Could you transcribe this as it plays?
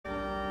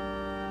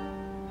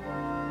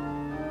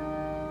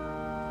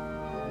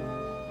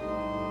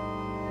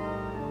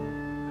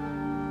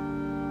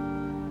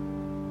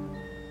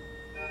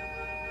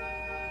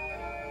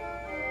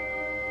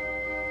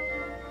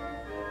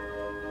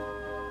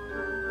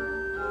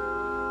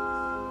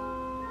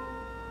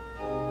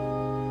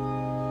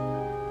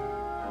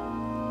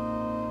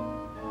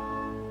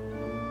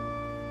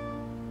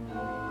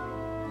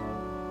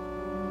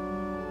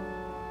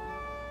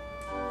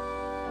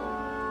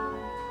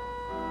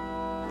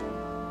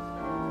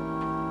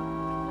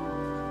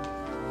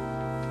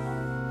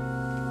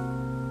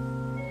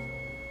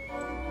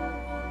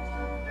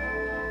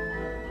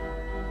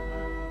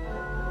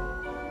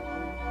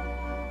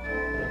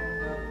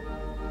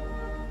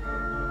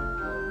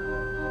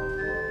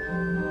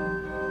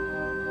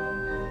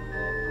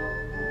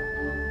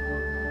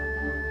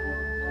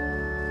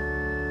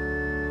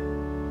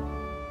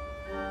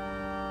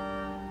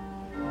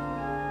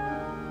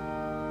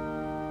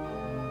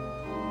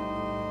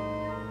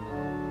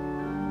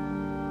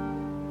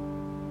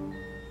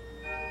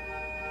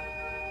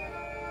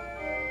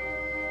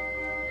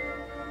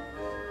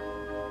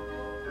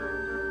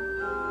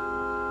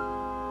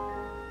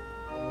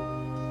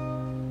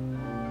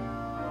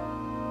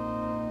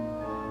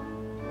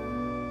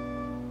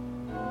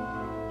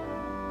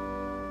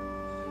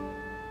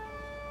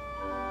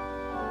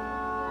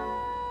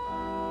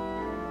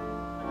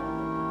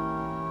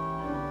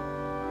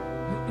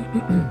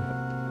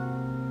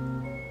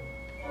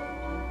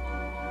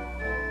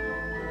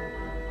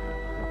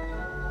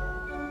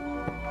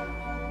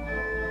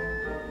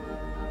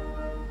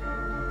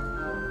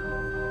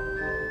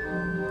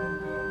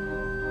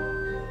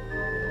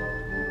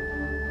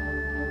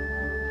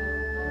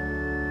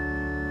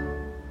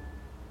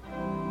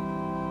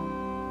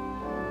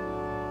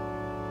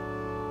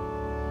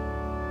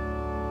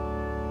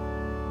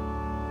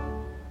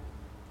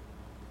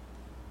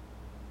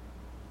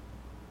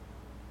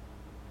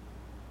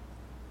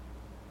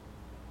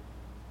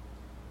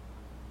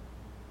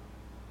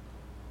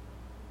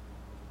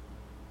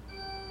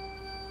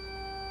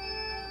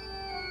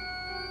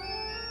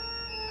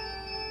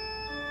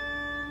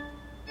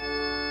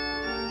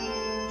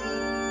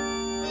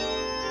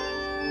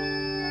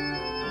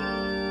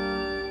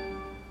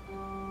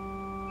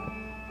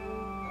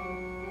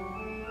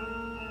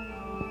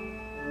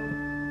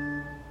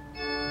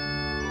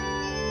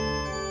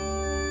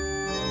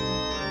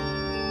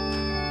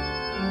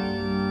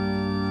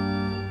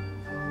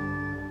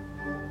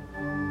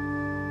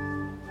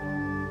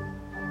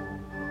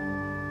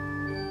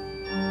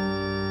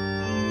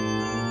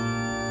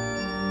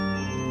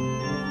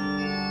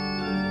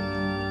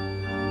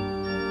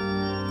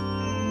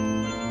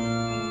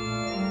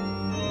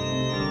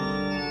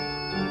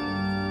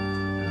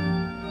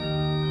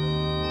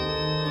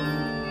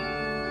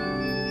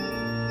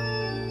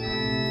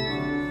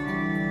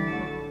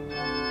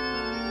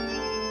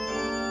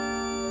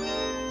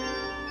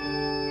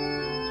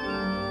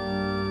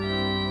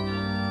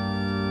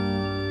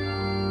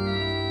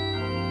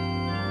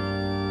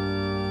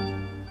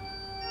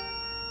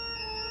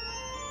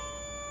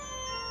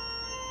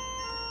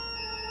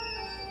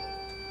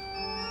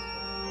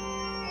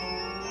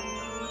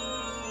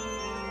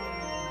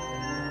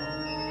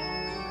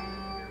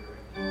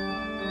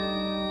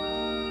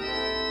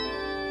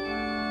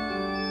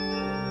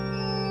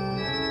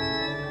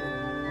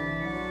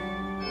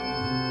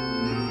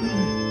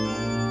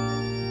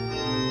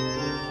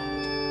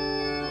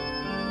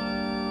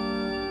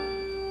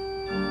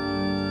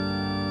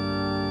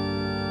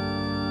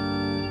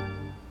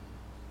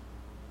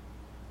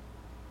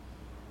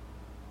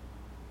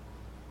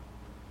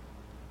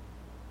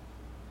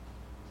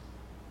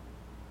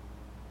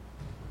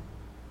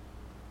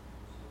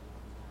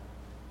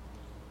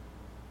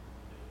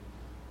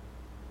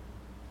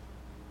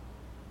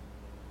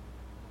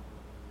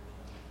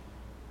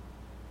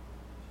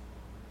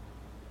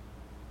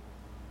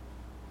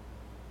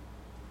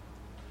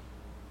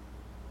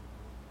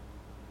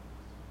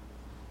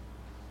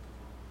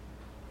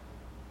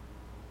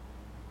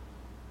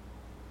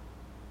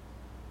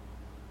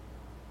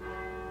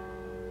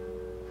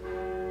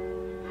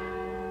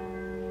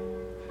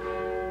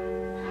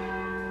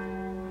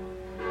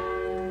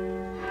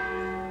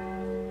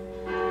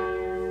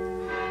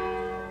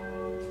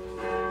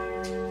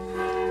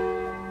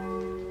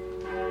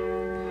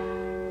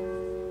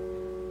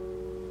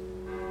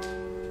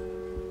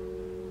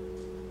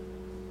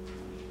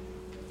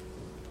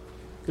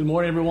Good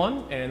morning,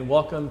 everyone, and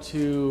welcome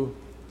to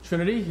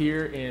Trinity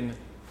here in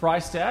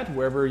Freistatt,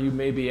 wherever you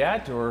may be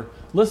at, or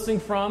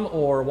listening from,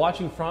 or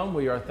watching from.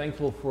 We are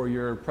thankful for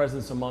your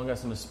presence among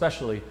us, and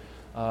especially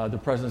the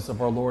presence of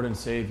our Lord and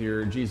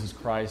Savior, Jesus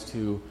Christ,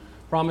 who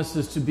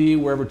promises to be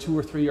wherever two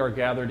or three are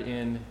gathered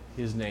in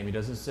His name. He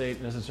doesn't say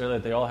necessarily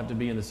that they all have to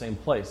be in the same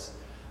place,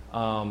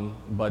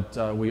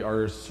 but we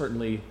are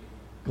certainly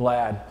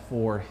glad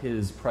for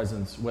His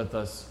presence with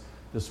us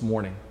this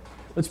morning.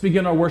 Let's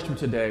begin our worship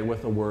today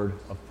with a word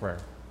of prayer.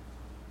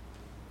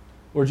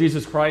 Lord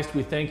Jesus Christ,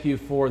 we thank you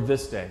for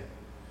this day.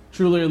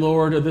 Truly,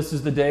 Lord, this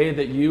is the day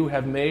that you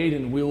have made,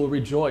 and we will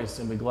rejoice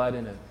and be glad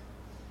in it.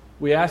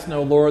 We ask now,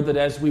 Lord, that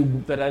as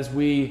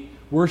we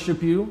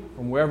worship you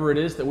from wherever it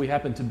is that we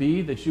happen to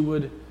be, that you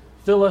would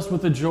fill us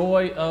with the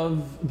joy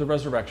of the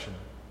resurrection.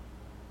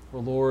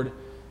 For, Lord,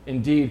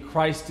 indeed,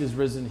 Christ is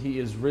risen. He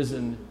is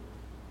risen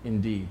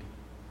indeed.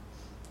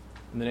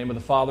 In the name of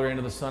the Father, and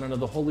of the Son, and of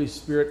the Holy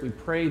Spirit, we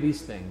pray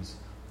these things.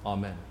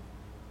 Amen.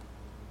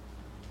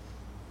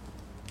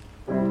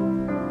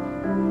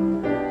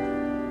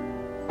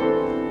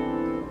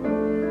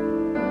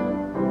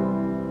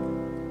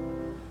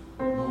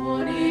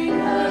 Morning.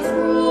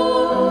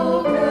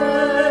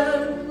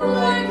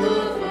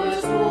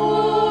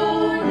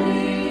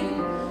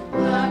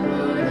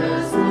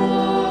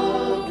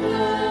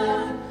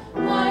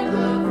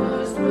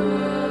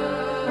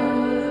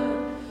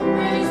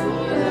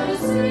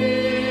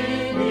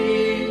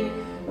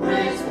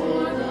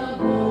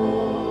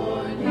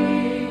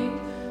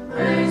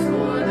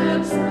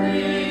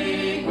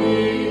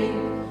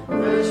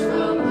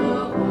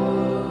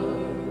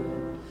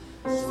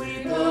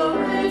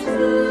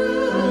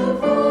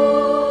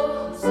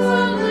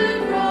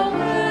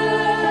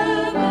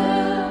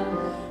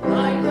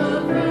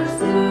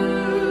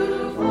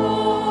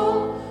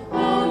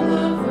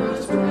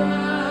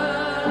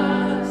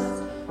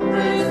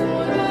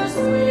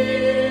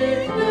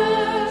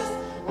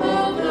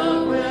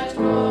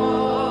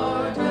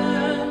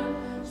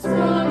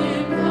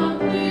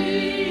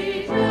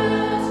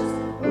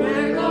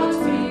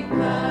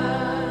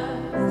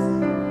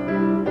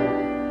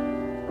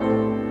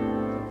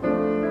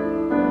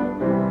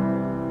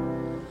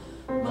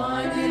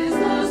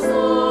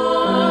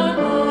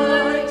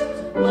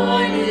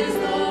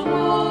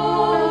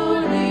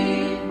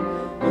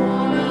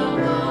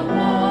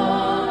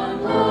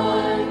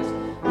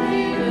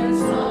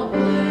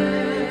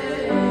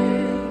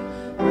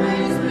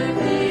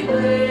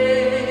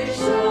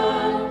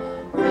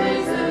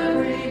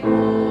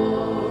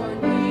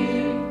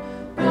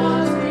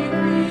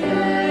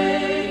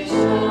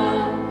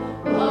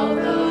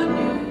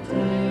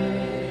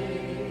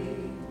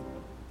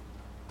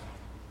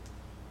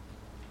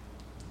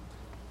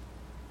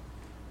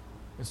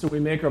 And so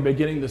we make our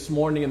beginning this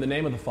morning in the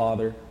name of the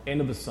Father,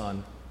 and of the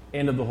Son,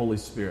 and of the Holy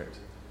Spirit.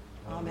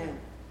 Amen.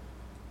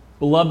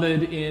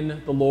 Beloved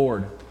in the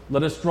Lord,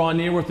 let us draw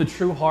near with a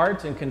true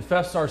heart and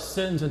confess our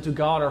sins unto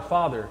God our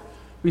Father,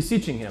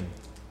 beseeching him,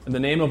 in the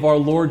name of our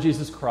Lord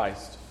Jesus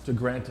Christ, to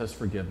grant us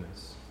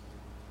forgiveness.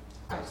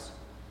 Christ,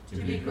 to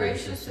be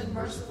gracious and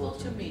merciful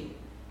to me,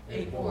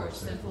 a poor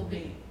sinful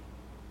being.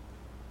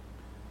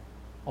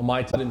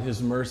 Almighty God in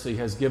his mercy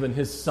has given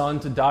his Son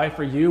to die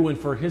for you, and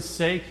for his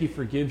sake he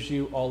forgives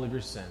you all of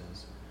your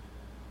sins.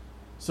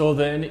 So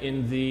then,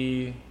 in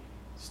the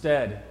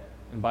stead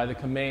and by the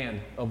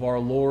command of our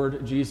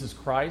Lord Jesus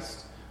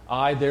Christ,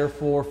 I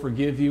therefore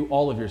forgive you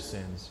all of your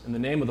sins, in the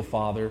name of the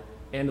Father,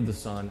 and of the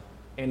Son,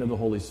 and of the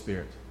Holy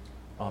Spirit.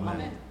 Amen.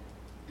 Amen.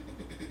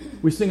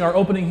 We sing our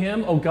opening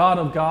hymn, O God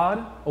of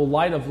God, O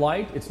Light of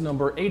Light. It's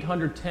number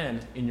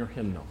 810 in your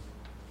hymnal.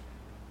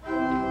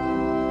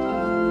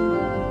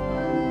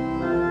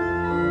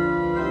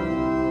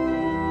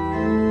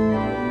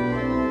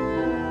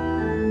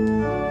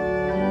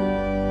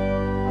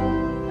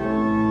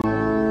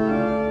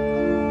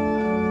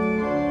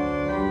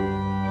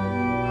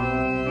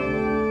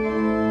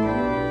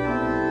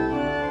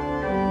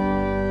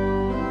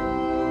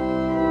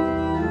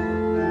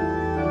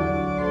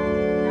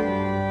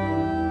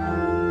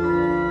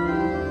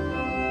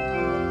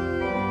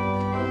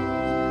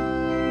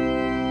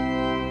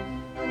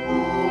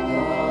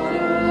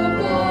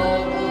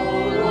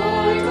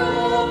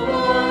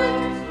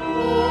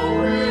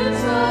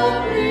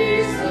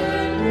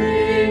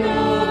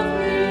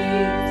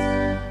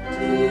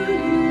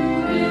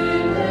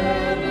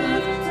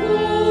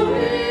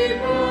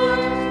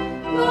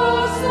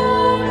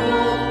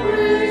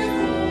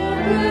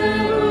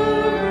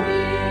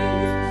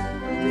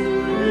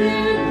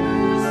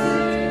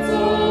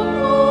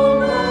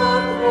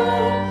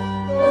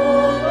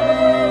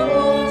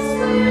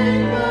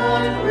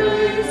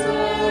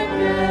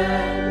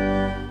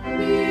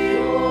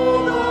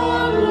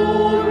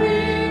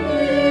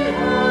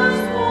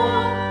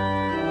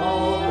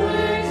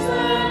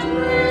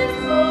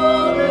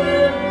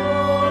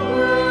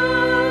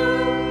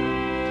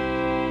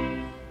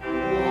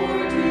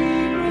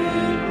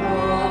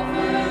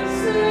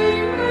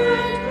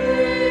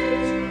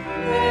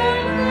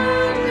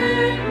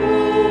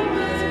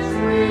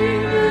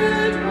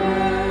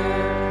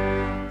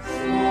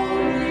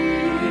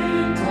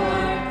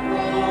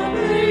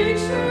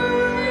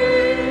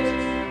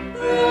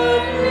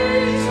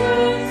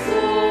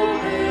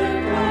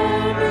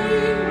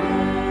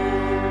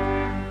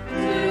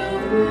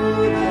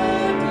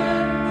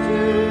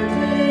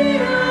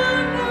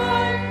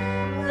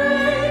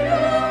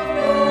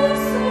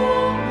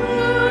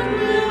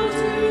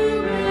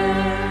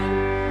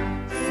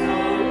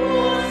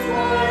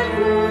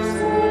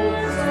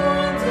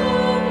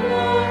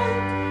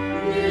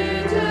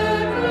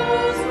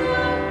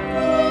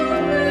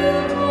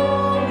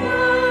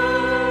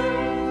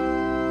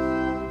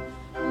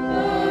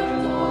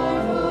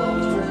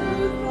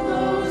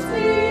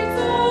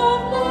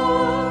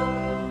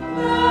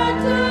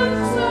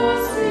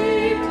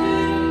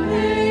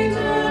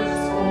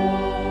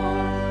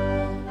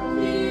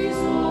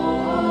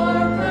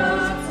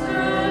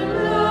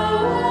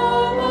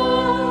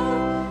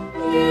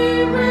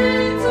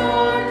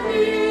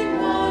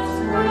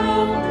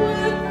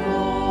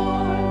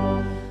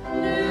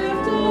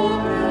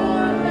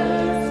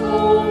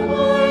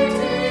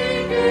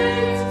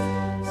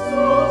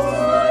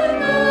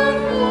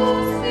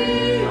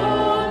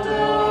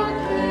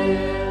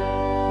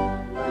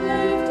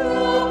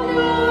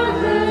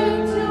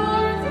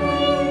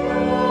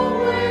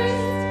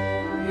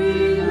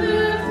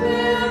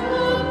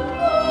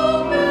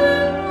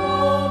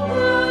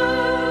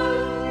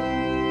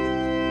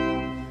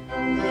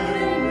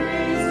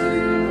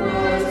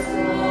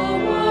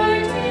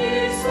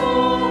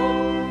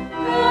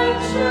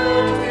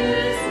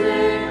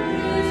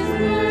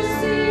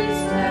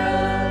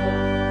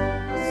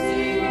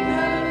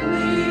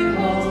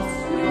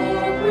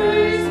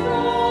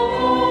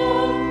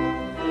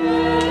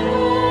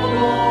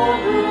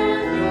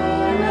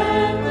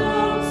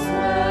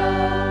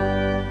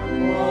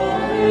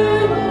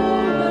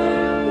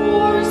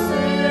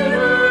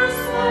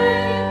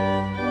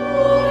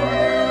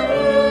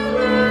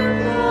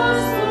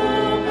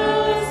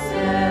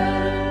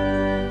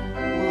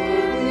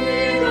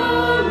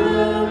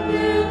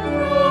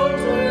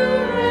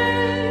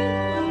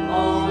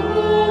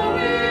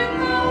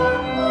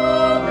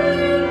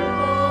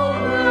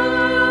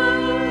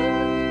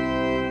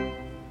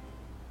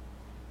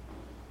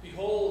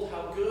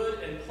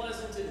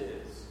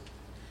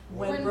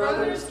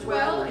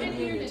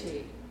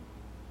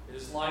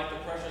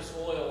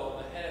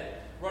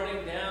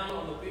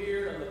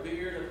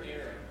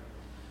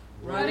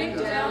 running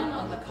down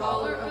on the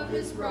collar of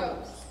his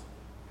robes.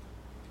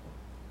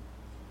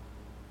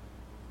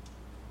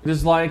 It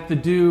is like the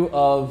dew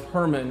of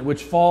Hermon,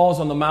 which falls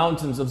on the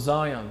mountains of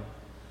Zion.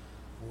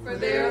 For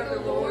there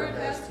the Lord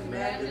has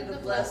commanded the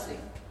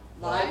blessing,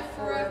 life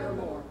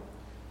forevermore.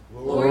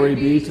 Glory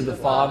be to the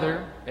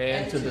Father,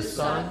 and to the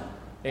Son,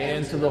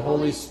 and to the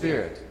Holy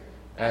Spirit,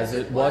 as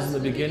it was in the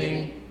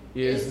beginning,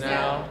 is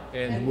now,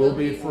 and will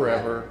be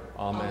forever.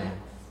 Amen.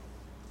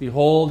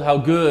 Behold, how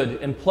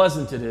good and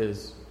pleasant it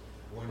is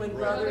when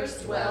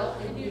brothers dwell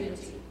in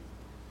unity.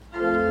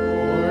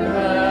 Lord,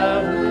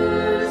 have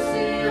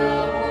mercy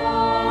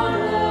upon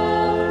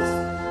us.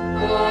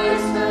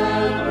 Christ,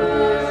 have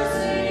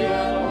mercy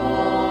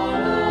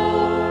upon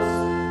us.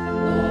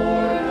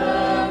 Lord,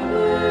 have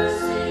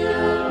mercy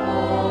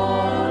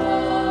upon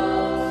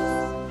us.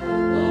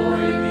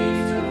 Glory be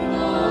to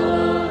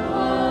God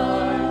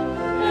high,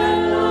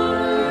 and on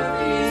earth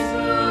peace,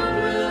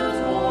 goodwill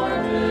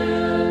toward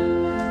men.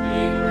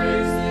 We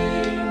praise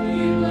thee,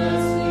 we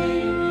bless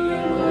thee, we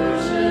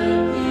worship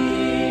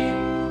thee.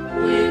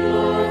 We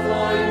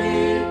glorify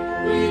thee,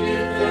 we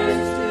give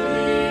thanks to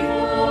thee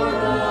for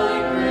thy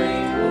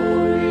great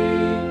glory.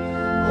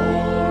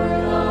 Lord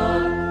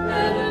God,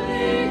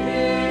 heavenly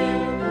King,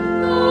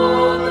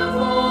 God the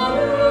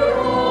Father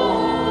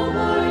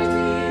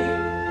Almighty,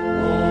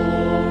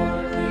 Lord,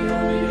 the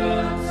only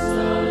begotten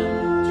Son,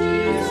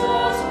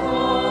 Jesus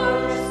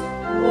Christ,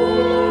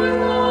 Lord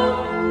God,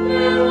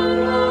 Lamb of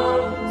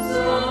God,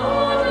 Son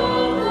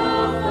of the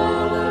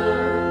Father,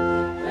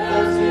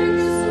 that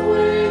takest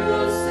away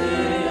the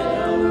sin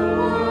of the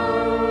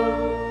world,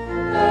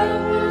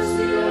 have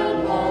mercy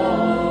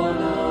upon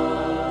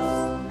us.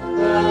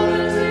 Thou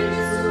that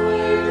takest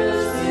away the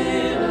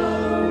sin of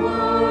the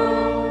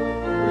world,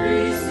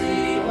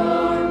 receive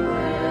our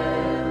prayer.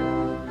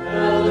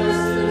 Thou that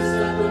sittest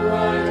at the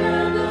right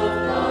hand of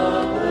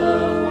God the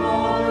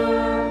Father,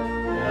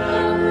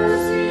 have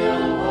mercy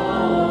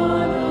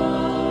upon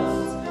us.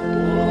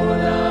 For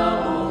thou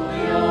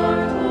only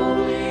art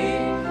holy,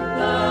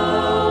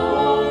 thou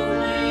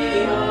only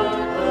art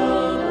the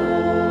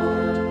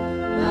Lord.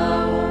 Thou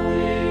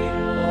only,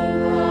 O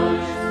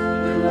Christ,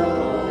 through the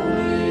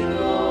Holy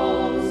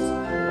Ghost,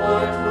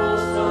 art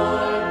most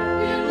high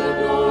in the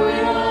glory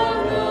of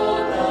God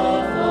the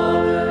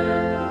Father.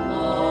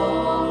 Amen.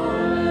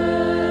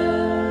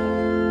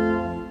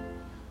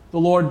 The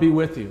Lord be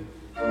with you.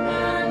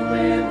 And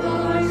with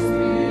thy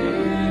spirit.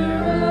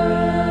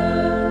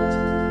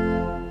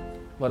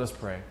 Let us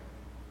pray.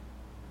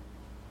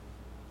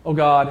 O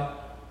God,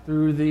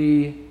 through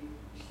the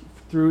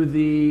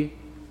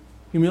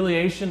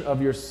humiliation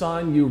of your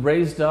Son, you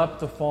raised up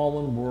the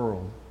fallen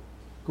world.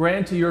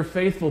 Grant to your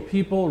faithful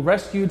people,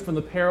 rescued from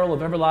the peril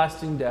of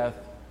everlasting death,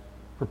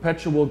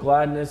 perpetual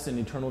gladness and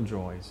eternal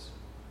joys.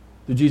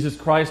 Through Jesus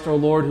Christ our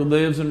Lord, who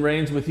lives and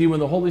reigns with you in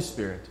the Holy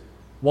Spirit,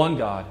 one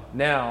God,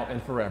 now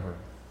and forever.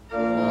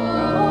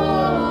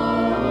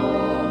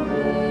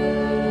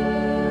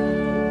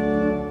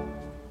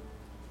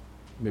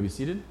 You may be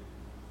seated.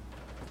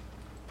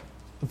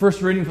 The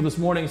first reading for this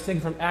morning is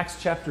taken from Acts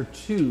chapter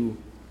 2.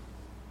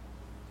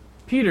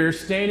 Peter,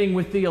 standing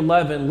with the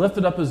 11,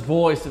 lifted up his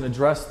voice and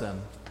addressed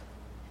them.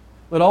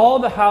 Let all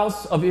the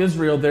house of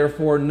Israel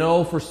therefore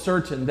know for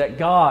certain that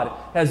God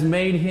has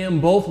made him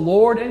both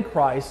Lord and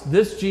Christ,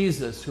 this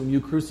Jesus whom you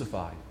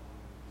crucified.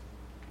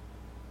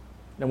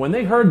 Now when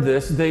they heard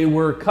this, they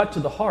were cut to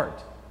the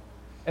heart,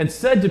 and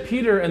said to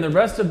Peter and the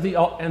rest of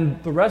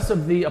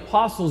the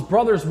apostles,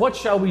 Brothers, what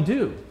shall we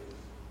do?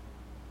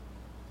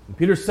 And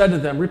Peter said to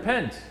them,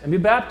 Repent and be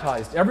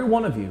baptized, every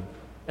one of you,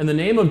 in the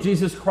name of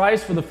Jesus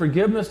Christ for the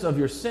forgiveness of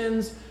your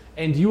sins,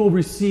 and you will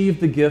receive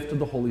the gift of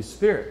the Holy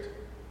Spirit.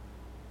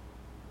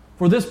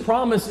 For this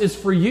promise is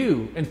for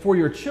you and for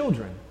your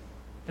children,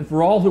 and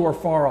for all who are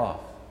far off,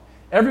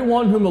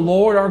 everyone whom the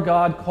Lord our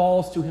God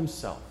calls to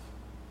himself.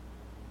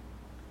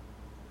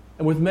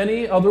 And with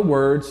many other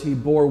words he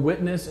bore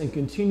witness and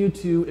continued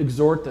to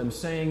exhort them,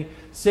 saying,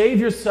 Save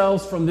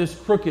yourselves from this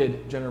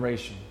crooked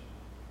generation.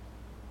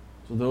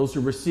 So those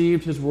who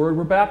received his word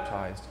were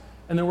baptized,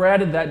 and there were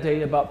added that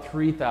day about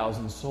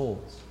 3,000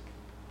 souls.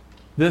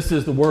 This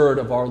is the word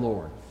of our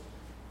Lord.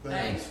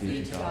 Thanks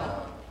be to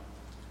God.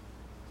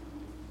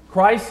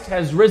 Christ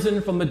has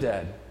risen from the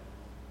dead.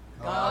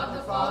 God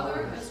the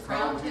Father has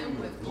crowned him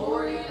with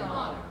glory and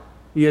honor.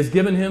 He has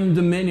given him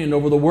dominion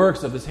over the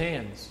works of his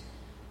hands.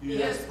 He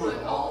has put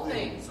all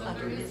things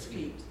under his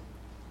feet.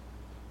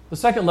 The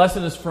second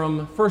lesson is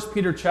from 1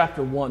 Peter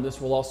chapter 1. This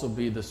will also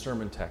be the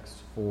sermon text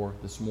for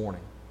this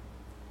morning.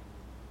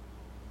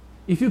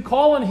 If you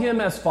call on him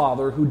as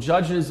Father, who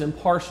judges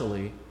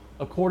impartially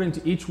according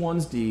to each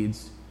one's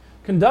deeds,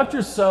 conduct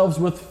yourselves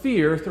with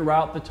fear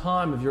throughout the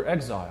time of your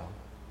exile,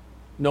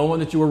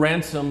 knowing that you were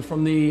ransomed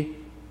from the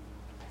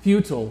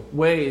futile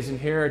ways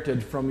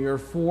inherited from your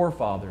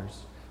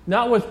forefathers,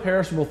 not with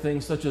perishable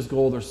things such as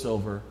gold or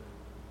silver,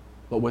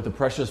 but with the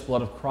precious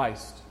blood of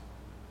Christ,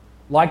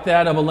 like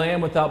that of a lamb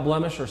without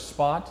blemish or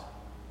spot.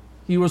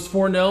 He was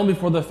foreknown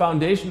before the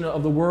foundation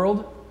of the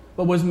world,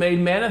 but was made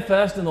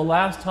manifest in the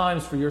last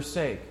times for your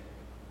sake,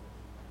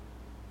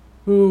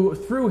 who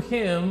through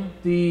him,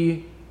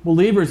 the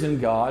believers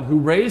in God, who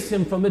raised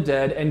him from the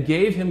dead and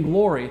gave him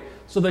glory,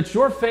 so that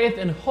your faith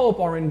and hope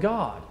are in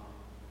God.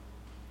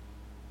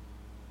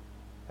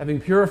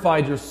 Having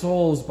purified your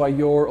souls by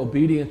your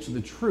obedience to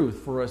the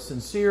truth for a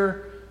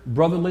sincere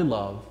brotherly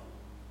love,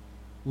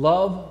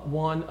 Love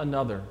one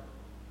another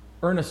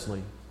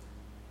earnestly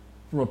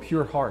from a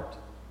pure heart,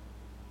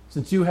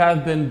 since you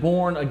have been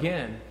born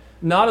again,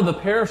 not of the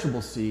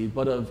perishable seed,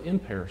 but of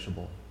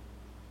imperishable,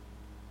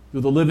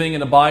 through the living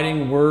and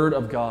abiding Word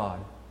of God.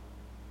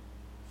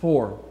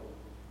 For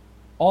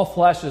all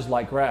flesh is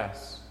like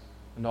grass,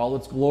 and all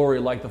its glory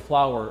like the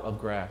flower of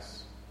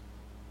grass.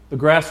 The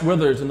grass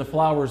withers and the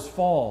flowers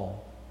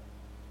fall,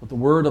 but the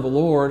word of the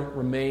Lord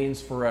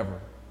remains forever.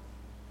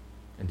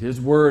 And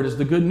his word is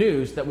the good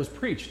news that was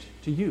preached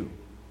to you.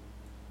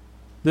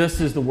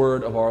 This is the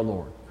word of our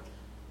Lord.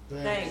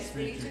 Thanks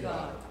be to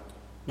God.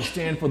 We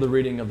stand for the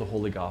reading of the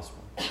Holy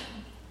Gospel.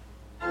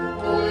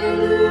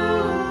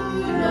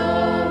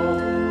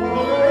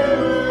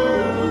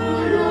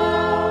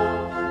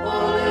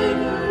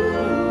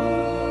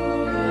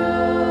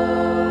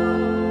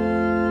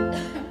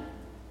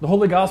 The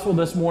Holy Gospel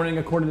this morning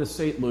according to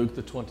St. Luke,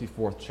 the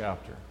 24th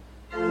chapter.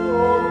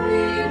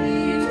 Glory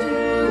be to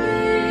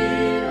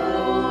thee, O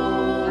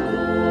Lord.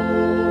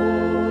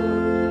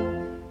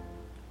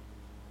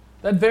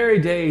 That very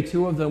day,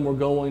 two of them were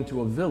going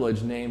to a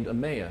village named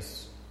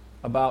Emmaus,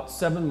 about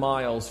 7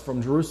 miles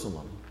from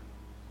Jerusalem.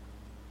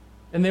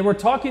 And they were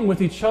talking with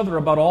each other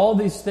about all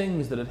these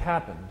things that had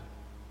happened.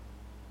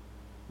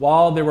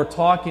 While they were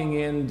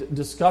talking and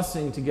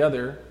discussing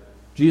together,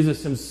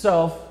 Jesus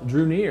himself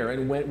drew near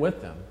and went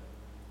with them.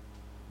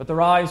 But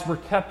their eyes were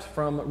kept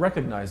from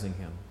recognizing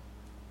him.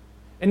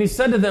 And he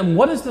said to them,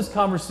 "What is this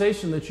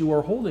conversation that you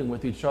are holding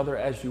with each other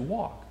as you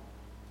walk?"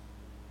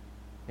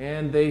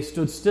 And they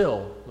stood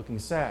still, looking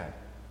sad.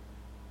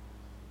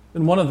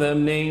 Then one of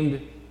them,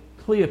 named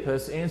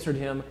Cleopas, answered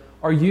him,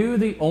 "Are you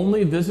the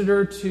only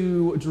visitor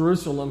to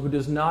Jerusalem who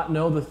does not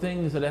know the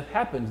things that have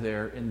happened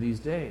there in these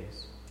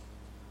days?"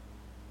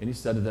 And he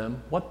said to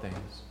them, "What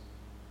things?"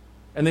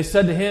 And they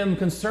said to him,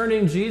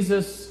 "Concerning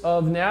Jesus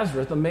of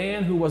Nazareth, a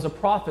man who was a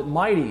prophet,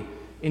 mighty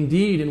in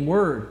deed and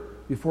word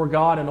before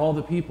God and all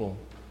the people,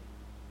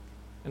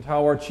 and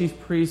how our chief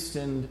priests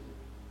and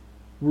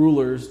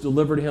rulers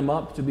delivered him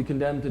up to be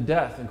condemned to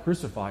death and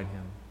crucified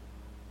him.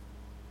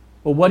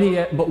 But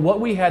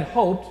we had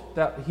hoped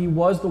that he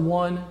was the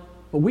one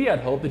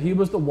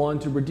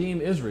to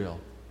redeem Israel.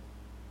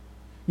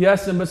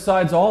 Yes, and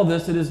besides all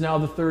this, it is now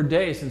the 3rd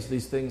day since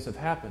these things have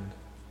happened.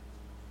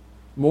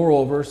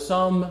 Moreover,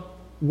 some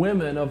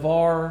women of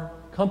our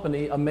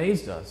company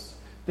amazed us.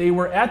 They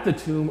were at the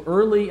tomb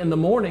early in the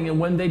morning, and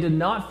when they did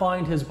not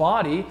find his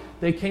body,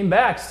 they came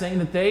back, saying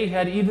that they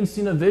had even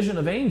seen a vision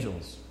of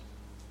angels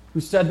who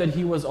said that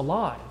he was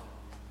alive.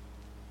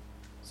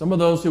 Some of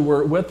those who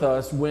were with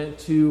us went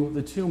to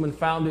the tomb and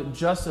found it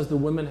just as the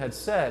women had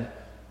said,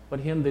 but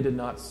him they did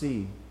not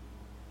see."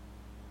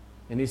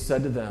 And he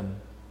said to them,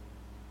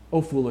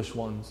 "O foolish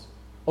ones,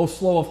 O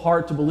slow of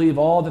heart to believe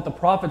all that the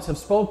prophets have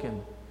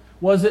spoken.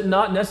 Was it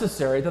not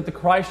necessary that the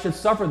Christ should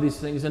suffer these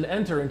things and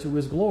enter into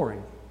his glory?"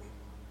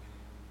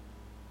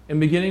 And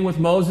beginning with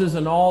Moses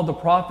and all the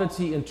prophets,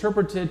 he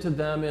interpreted to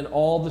them in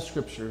all the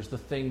scriptures the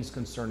things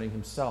concerning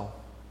himself.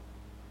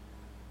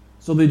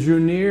 So they drew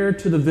near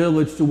to the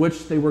village to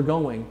which they were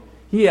going.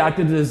 He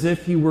acted as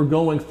if he were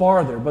going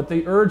farther, but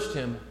they urged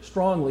him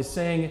strongly,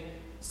 saying,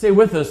 "Stay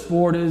with us,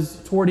 for it is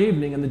toward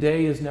evening, and the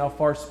day is now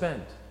far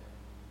spent."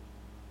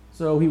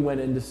 So he went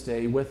in to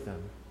stay with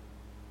them.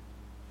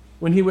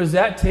 When he was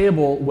at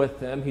table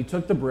with them, he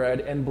took the bread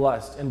and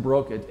blessed and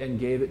broke it and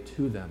gave it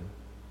to them.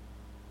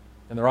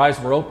 And their eyes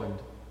were opened,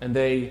 and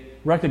they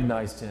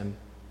recognized him,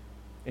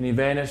 and he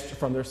vanished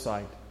from their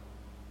sight.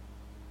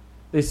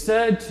 They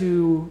said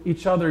to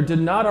each other, "Did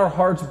not our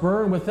hearts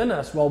burn within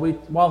us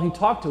while he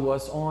talked to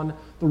us on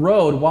the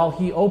road, while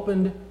he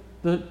opened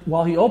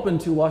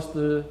to us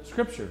the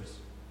scriptures?"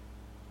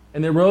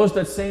 And they rose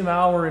that same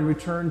hour and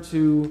returned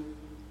to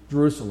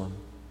Jerusalem.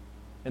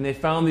 And they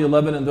found the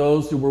 11 and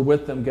those who were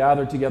with them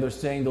gathered together,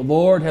 saying, "The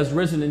Lord has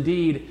risen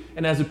indeed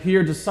and has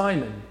appeared to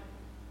Simon."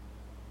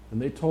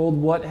 And they told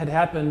what had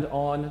happened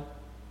on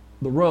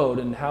the road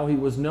and how he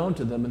was known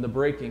to them in the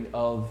breaking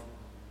of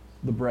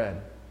the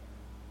bread.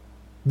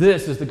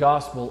 This is the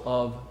gospel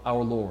of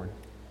our Lord.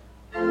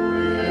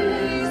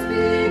 Praise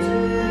be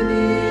to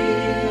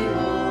thee,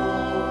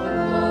 O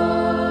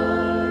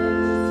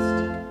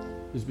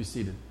Christ. Please be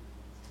seated.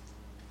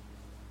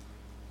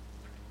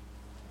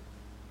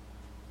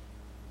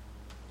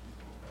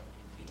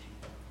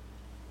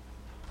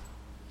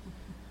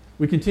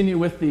 We continue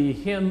with the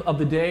hymn of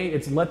the day.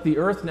 It's "Let the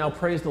Earth Now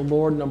Praise the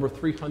Lord," number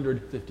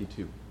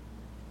 352.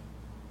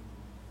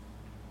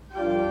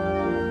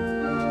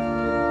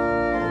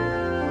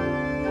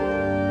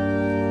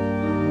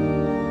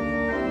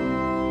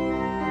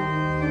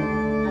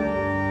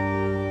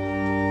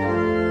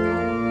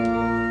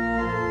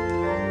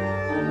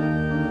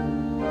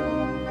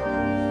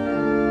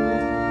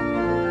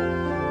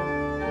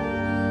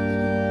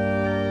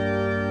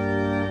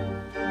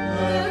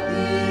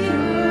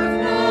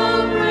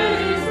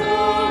 Praise the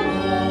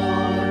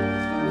Lord,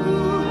 who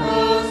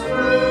has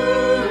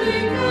truly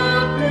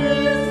kept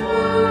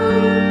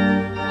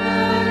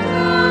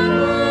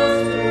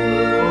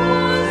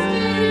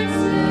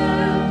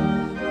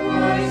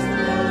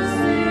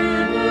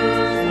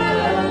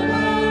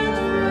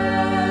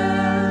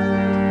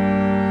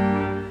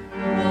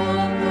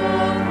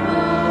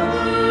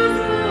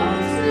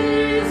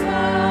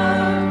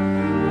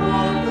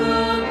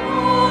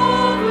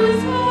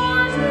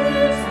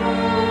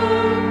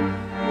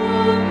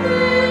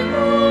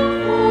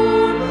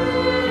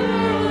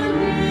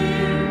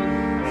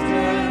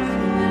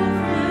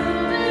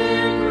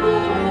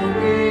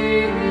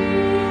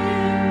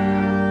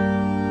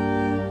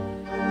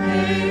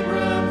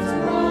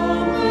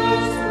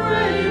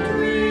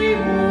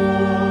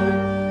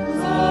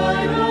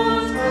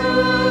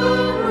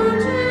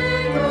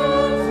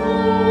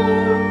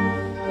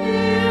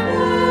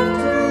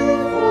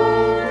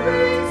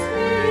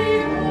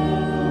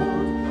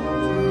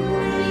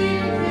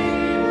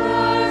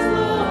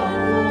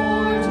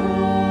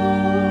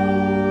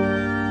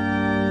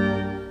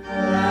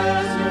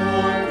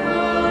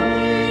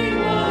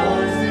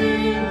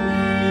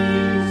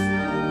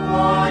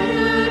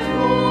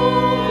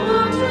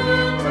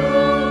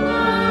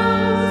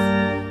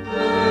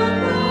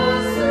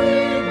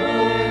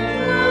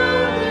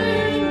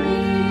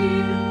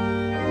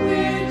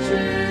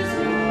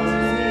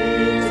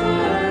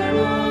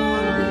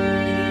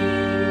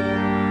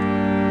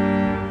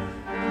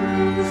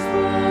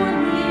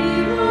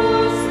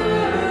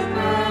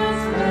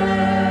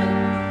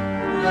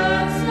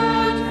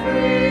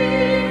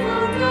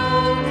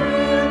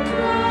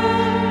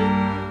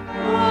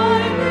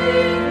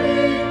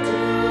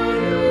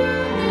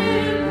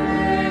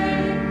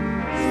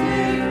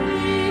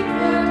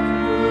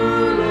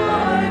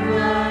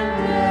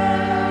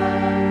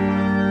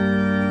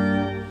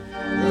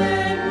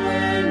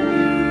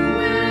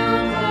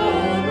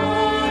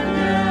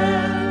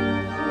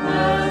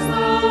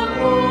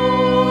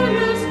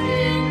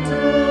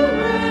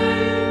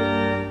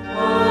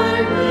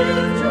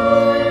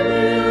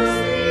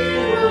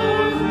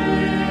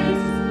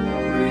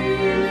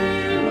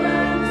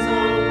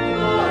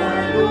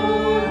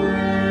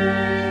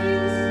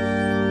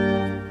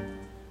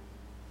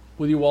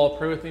Will you all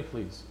pray with me,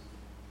 please?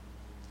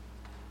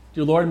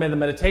 Dear Lord, may the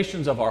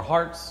meditations of our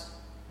hearts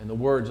and the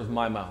words of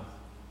my mouth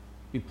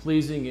be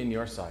pleasing in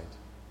your sight.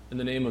 In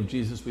the name of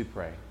Jesus we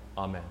pray.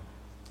 Amen.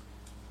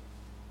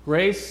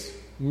 Grace,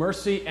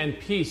 mercy, and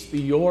peace be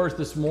yours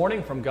this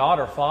morning from God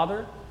our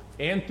Father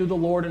and through the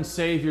Lord and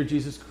Savior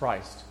Jesus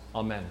Christ.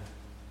 Amen.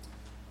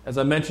 As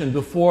I mentioned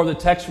before, the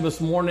text for this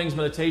morning's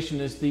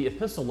meditation is the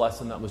epistle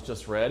lesson that was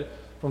just read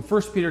from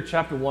 1 Peter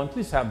chapter 1.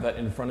 Please have that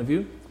in front of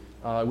you.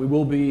 We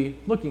will be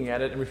looking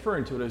at it and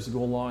referring to it as we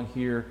go along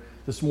here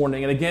this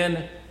morning. And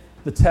again,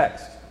 the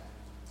text.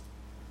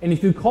 And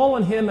if you call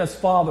on him as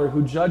Father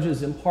who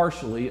judges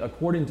impartially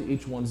according to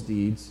each one's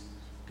deeds,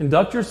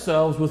 conduct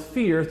yourselves with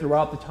fear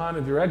throughout the time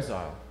of your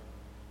exile,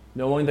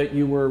 knowing that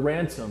you were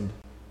ransomed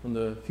from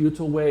the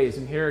futile ways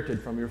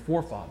inherited from your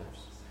forefathers,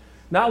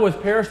 not with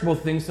perishable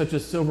things such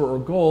as silver or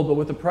gold, but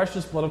with the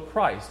precious blood of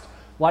Christ,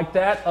 like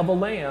that of a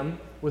lamb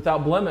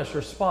without blemish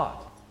or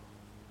spot.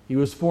 He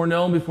was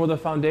foreknown before the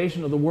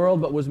foundation of the world,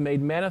 but was made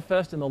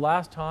manifest in the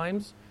last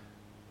times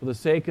for the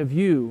sake of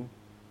you,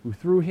 who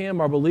through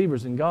him are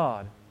believers in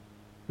God,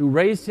 who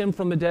raised him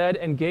from the dead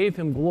and gave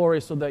him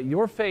glory, so that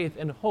your faith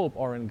and hope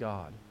are in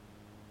God.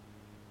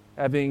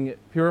 Having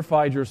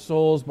purified your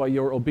souls by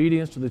your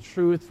obedience to the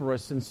truth for a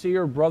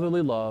sincere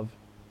brotherly love,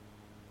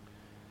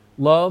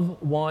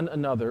 love one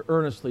another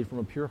earnestly from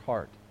a pure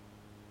heart,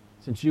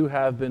 since you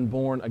have been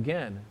born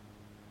again,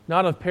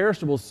 not of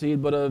perishable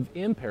seed, but of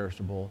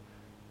imperishable,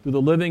 through the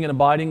living and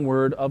abiding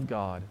word of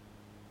God.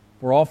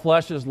 For all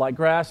flesh is like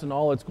grass, and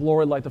all its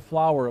glory like the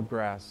flower of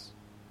grass.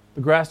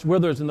 The grass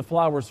withers and the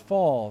flowers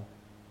fall,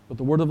 but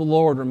the word of the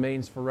Lord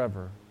remains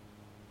forever.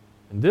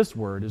 And this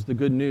word is the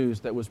good news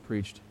that was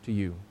preached to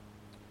you.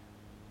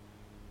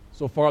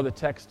 So far, the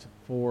text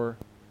for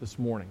this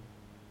morning.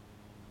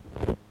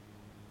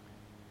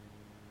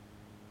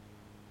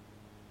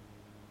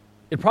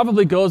 It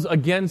probably goes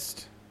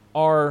against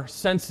our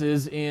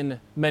senses in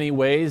many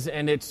ways,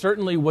 and it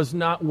certainly was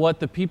not what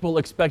the people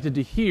expected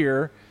to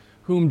hear,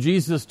 whom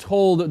Jesus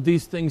told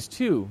these things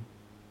to.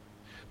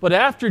 But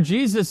after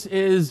Jesus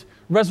is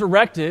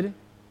resurrected,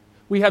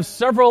 we have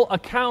several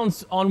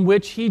accounts on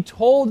which he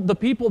told the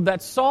people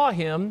that saw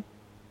him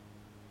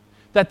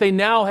that they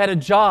now had a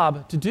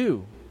job to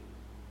do.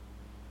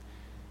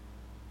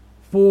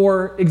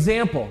 For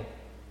example,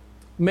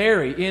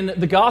 Mary, in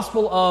the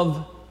Gospel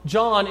of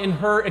John, in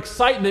her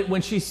excitement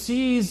when she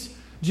sees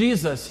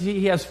Jesus,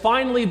 he has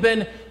finally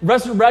been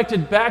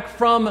resurrected back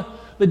from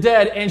the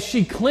dead, and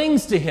she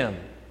clings to him.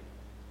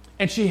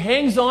 And she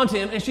hangs on to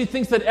him, and she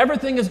thinks that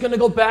everything is going to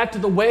go back to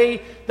the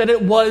way that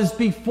it was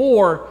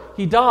before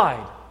he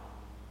died.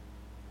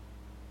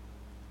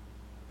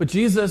 But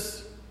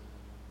Jesus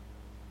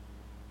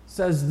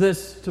says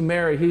this to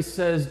Mary. He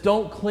says,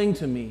 "Don't cling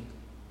to me,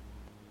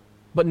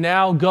 but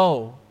now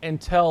go and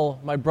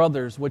tell my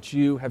brothers what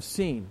you have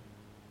seen."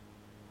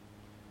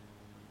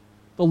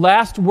 The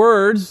last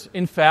words,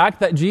 in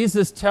fact, that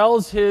Jesus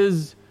tells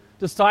his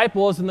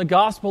disciples in the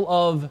Gospel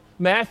of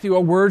Matthew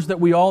are words that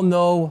we all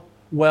know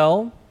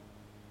well.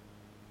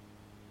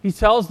 He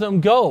tells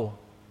them, "Go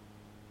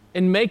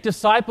and make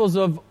disciples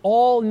of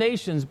all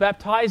nations,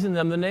 baptizing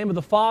them in the name of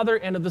the Father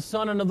and of the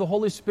Son and of the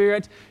Holy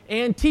Spirit,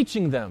 and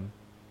teaching them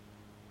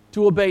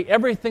to obey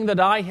everything that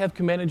I have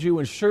commanded you,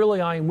 and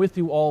surely I am with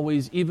you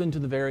always, even to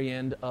the very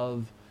end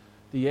of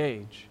the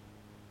age."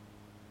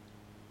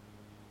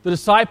 The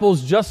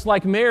disciples, just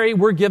like Mary,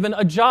 were given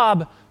a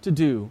job to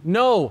do.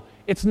 No,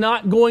 it's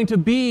not going to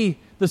be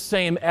the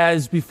same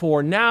as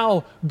before.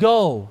 Now,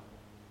 go.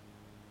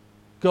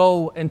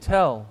 Go and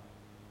tell.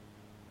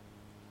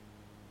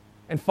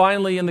 And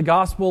finally, in the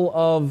Gospel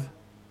of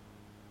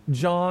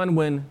John,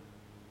 when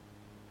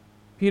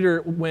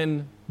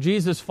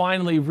Jesus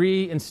finally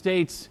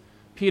reinstates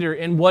Peter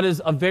in what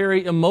is a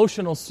very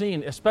emotional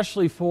scene,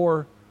 especially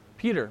for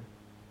Peter.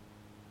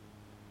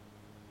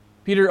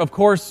 Peter, of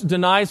course,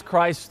 denies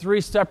Christ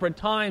 3 separate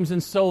times,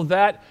 and so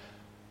that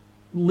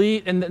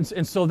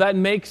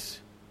makes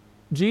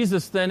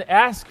Jesus then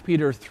ask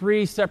Peter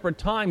 3 separate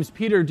times,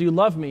 "Peter, do you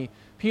love me?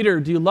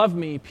 Peter, do you love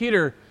me?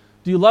 Peter,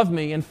 do you love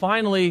me?" And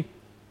finally,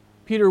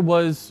 Peter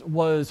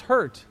was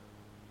hurt.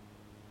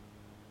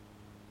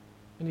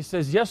 And he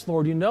says, "Yes,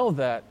 Lord, you know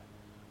that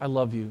I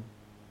love you."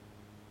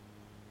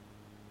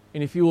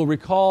 And if you will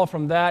recall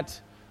from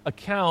that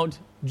account,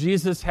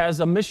 Jesus has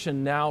a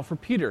mission now for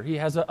Peter. He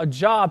has a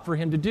job for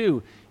him to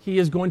do. He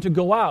is going to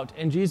go out,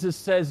 and Jesus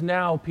says,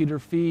 "Now, Peter,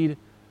 feed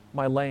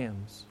my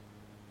lambs."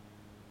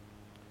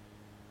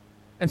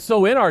 And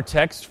so in our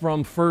text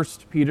from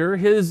 1 Peter,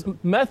 his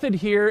method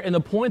here and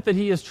the point that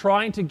he is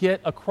trying to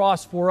get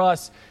across for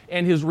us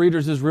and his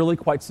readers is really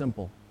quite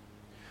simple.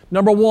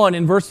 Number 1,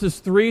 in verses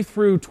 3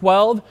 through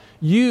 12,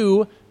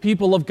 you,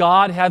 people of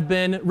God, have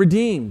been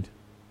redeemed.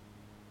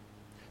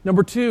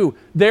 Number 2,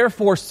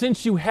 therefore,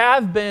 since you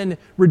have been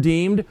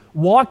redeemed,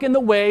 walk in the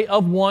way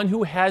of one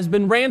who has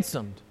been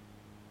ransomed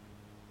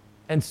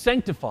and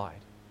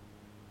sanctified.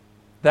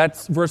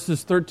 That's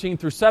verses 13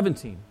 through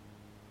 17.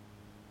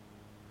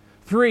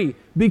 3,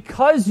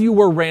 because you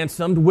were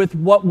ransomed with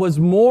what was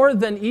more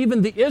than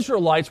even the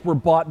Israelites were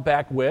bought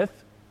back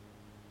with,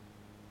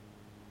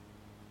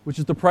 which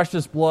is the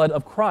precious blood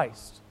of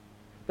Christ.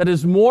 That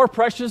is more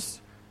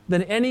precious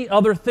than any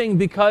other thing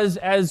because,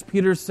 as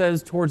Peter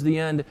says towards the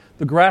end,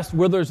 the grass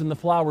withers and the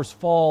flowers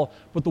fall,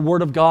 but the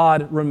word of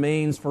God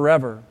remains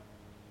forever.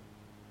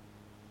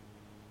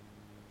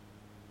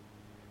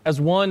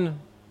 As one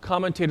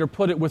commentator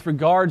put it with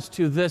regards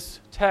to this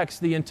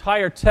text, the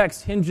entire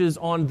text hinges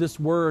on this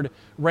word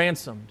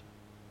ransomed.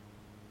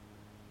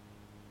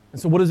 And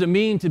so what does it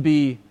mean to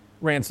be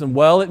ransomed?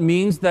 Well, it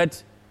means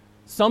that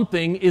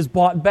something is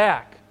bought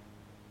back.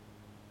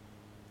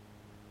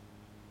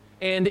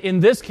 And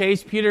in this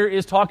case, Peter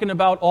is talking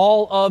about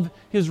all of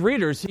his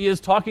readers. He is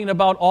talking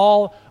about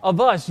all of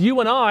us. You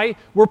and I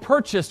were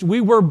purchased. We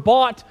were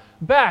bought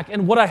back.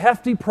 And what a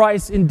hefty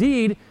price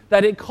indeed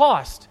that it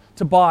cost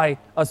to buy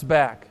us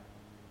back.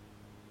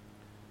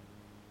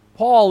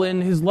 Paul, in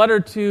his letter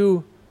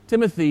to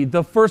Timothy,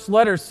 the first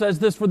letter, says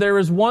this, "For there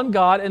is one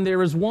God and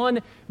there is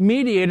one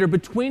mediator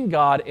between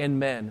God and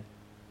men,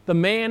 the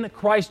man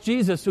Christ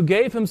Jesus, who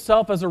gave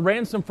himself as a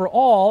ransom for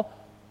all,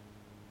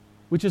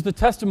 which is the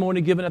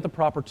testimony given at the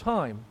proper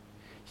time."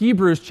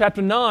 Hebrews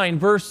chapter 9,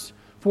 verse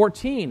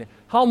 14.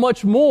 "How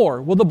much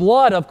more will the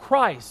blood of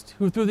Christ,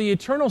 who through the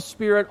eternal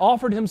Spirit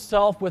offered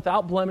himself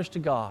without blemish to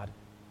God,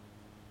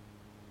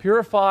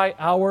 purify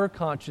our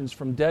conscience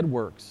from dead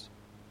works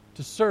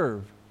to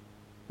serve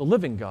the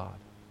living God?"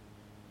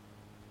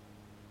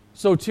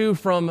 So too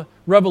from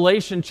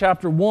Revelation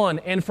chapter 1,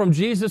 "And from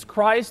Jesus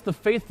Christ, the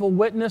faithful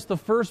witness, the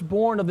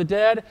firstborn of the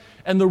dead,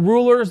 and the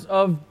rulers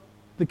of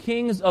the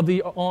kings of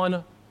the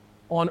on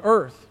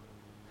earth,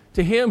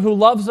 to him who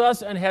loves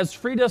us and has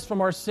freed us from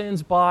our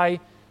sins by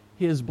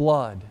his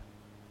blood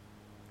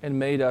and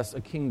made us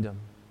a kingdom."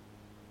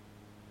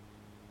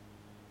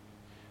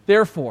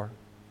 Therefore,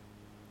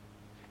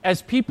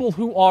 as people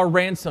who are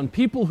ransomed,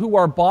 people who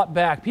are bought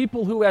back,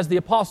 people who, as the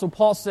Apostle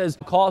Paul says,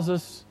 cause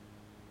us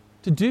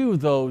to do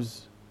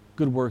those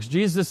good works.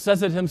 Jesus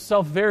says it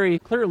himself very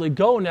clearly,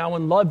 "Go now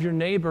and love your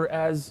neighbor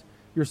as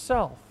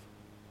yourself."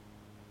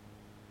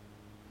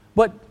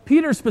 But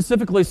Peter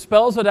specifically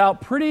spells it out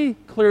pretty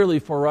clearly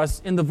for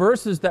us in the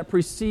verses that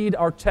precede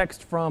our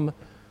text from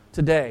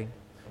today.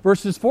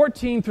 Verses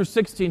 14 through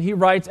 16, he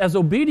writes, "As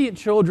obedient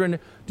children,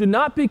 do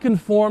not be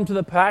conformed to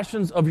the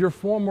passions of your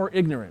former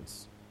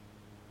ignorance.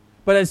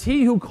 But as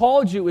he who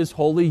called you is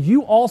holy,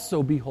 you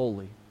also be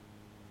holy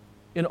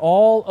in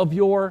all of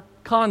your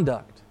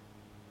conduct.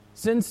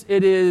 Since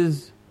it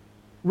is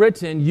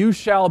written, 'You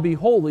shall be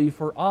holy,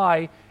 for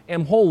I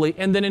am holy.'"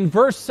 And then in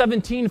verse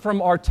 17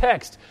 from our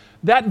text,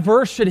 that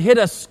verse should hit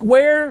us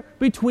square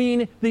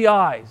between the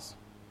eyes,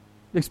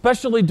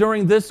 especially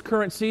during this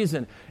current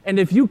season. "And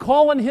if you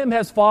call on him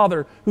as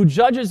Father, who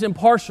judges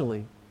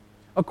impartially,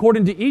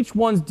 according to each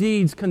one's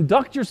deeds,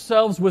 conduct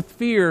yourselves with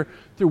fear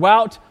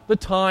throughout the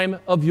time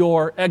of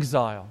your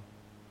exile."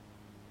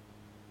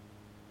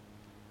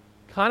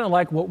 Kind of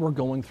like what we're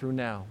going through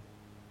now.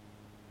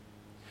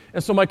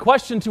 And so my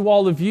question to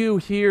all of you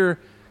here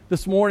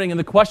this morning, and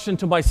the question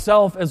to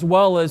myself as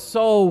well, is,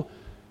 so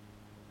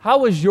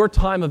how is your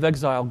time of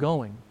exile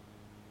going?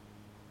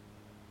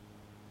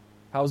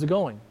 How is it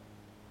going?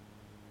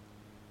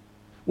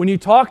 When you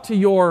talk to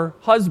your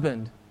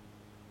husband,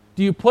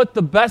 do you put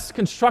the best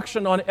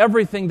construction on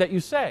everything that you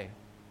say?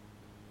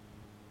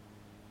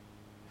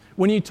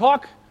 When you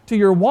talk to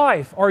your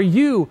wife, are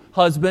you,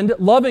 husband,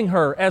 loving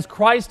her as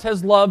Christ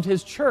has loved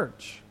his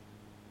church?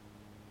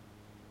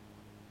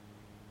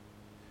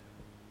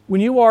 When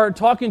you are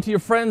talking to your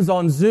friends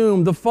on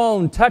Zoom, the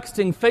phone,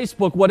 texting,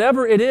 Facebook,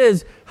 whatever it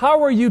is,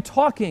 how are you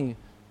talking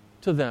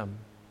to them?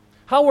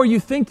 How are you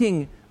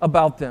thinking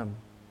about them?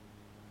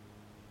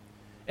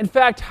 In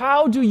fact,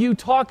 how do you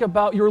talk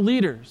about your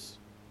leaders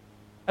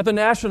at the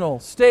national,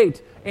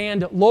 state,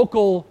 and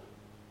local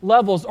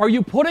levels? Are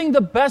you putting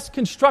the best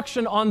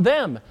construction on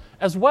them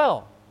as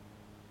well?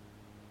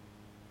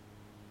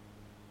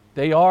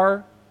 They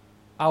are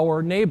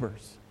our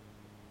neighbors.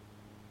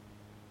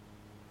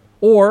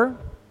 Or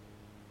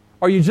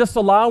are you just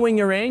allowing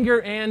your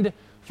anger and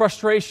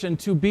frustration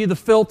to be the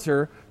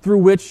filter through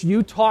which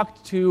you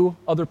talk to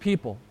other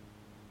people?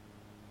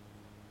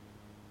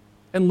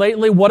 And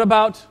lately, what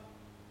about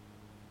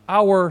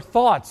our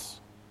thoughts?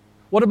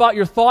 What about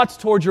your thoughts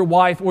towards your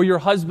wife or your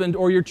husband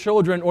or your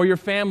children or your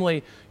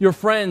family, your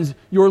friends,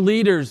 your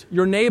leaders,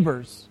 your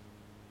neighbors?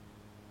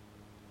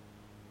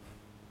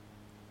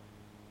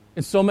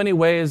 In so many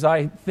ways,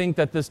 I think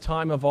that this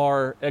time of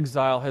our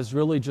exile has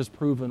really just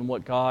proven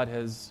what God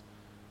has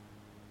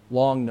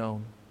long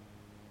known.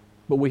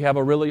 But we have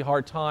a really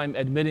hard time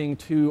admitting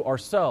to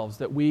ourselves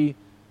that we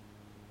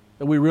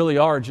really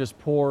are just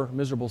poor,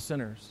 miserable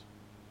sinners.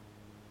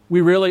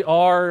 We really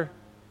are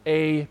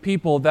a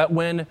people that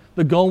when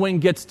the going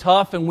gets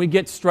tough and we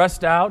get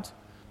stressed out,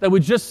 that we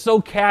just so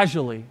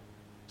casually,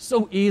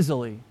 so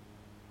easily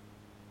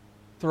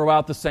throw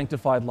out the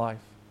sanctified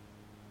life.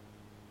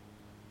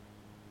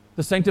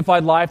 The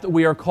sanctified life that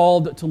we are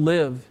called to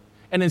live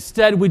and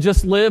instead we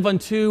just live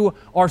unto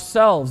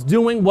ourselves,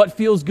 doing what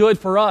feels good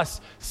for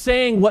us,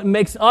 saying what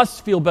makes us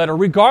feel better,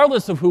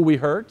 regardless of who we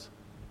hurt,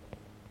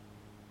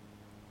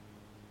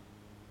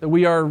 that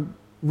we are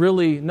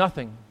really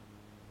nothing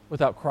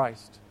without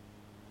Christ.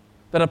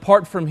 That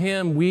apart from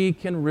Him, we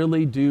can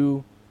really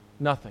do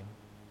nothing.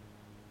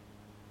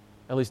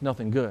 At least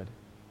nothing good.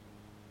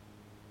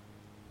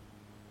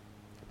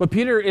 But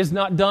Peter is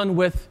not done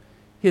with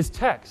his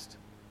text.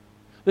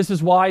 This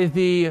is why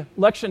the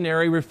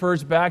lectionary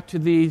refers back to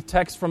the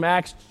text from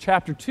Acts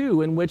chapter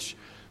 2, in which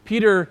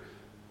Peter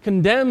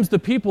condemns the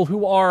people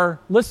who are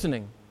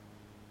listening.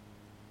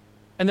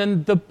 And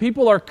then the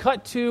people are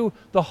cut to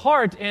the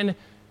heart, and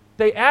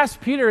they ask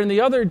Peter and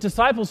the other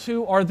disciples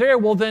who are there,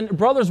 well then,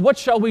 brothers, what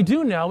shall we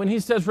do now? And he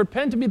says,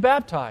 repent and be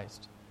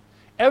baptized,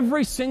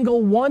 every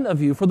single one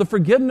of you, for the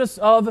forgiveness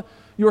of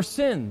your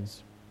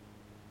sins.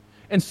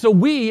 And so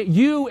we,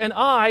 you and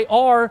I,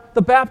 are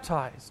the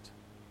baptized.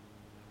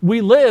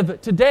 We live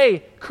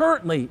today,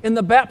 currently, in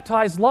the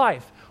baptized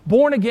life,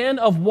 born again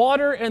of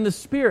water and the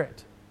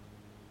Spirit.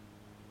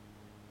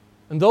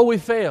 And though we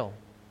fail,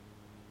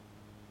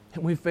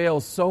 and we fail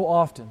so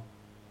often,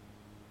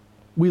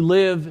 we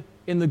live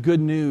in the good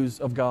news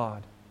of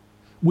God.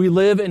 We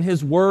live in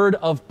His word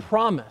of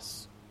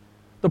promise.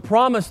 The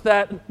promise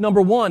that,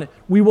 number one,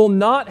 we will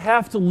not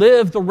have to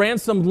live the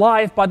ransomed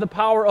life by the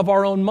power of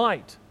our own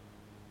might.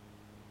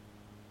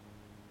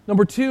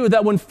 Number two,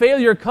 that when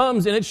failure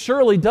comes, and it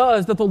surely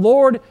does, that the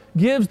Lord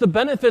gives the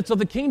benefits of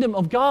the kingdom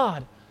of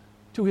God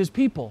to His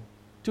people,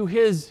 to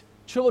His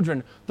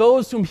children,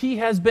 those whom He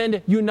has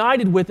been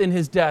united with in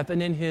His death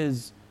and in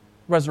His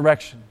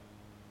resurrection.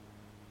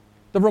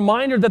 The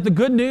reminder that the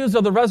good news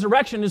of the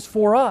resurrection is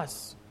for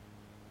us,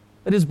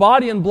 that His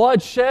body and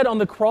blood shed on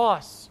the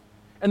cross,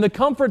 and the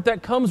comfort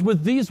that comes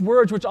with these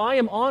words, which I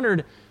am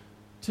honored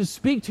to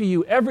speak to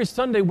you every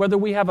Sunday, whether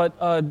we have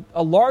a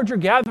larger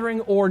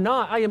gathering or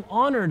not. I am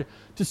honored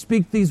to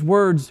speak these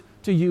words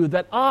to you,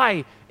 that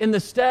I, in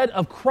the stead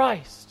of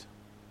Christ,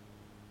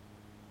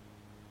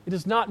 it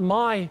is not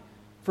my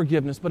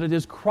forgiveness, but it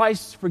is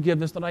Christ's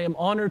forgiveness that I am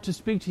honored to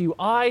speak to you.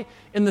 I,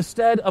 in the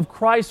stead of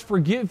Christ,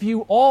 forgive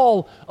you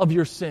all of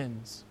your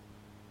sins.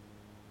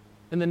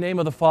 In the name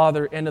of the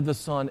Father, and of the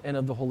Son, and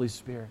of the Holy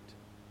Spirit.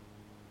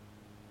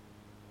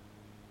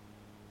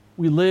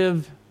 We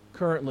live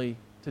currently,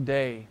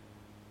 today,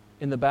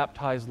 in the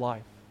baptized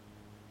life.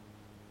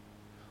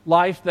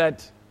 Life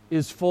that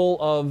is full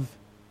of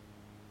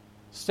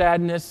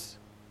sadness,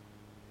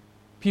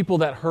 people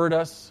that hurt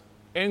us,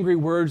 angry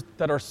words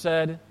that are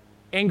said,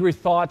 angry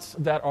thoughts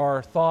that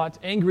are thought,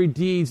 angry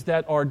deeds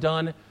that are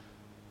done,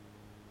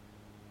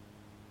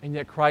 and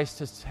yet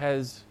Christ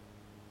has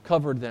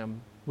covered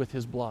them with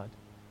His blood.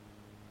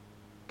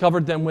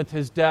 Covered them with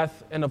His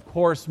death, and of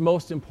course,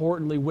 most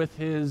importantly, with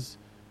His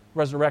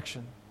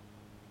resurrection.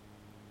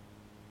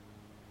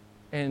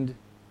 And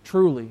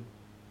truly,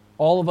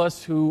 all of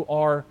us who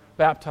are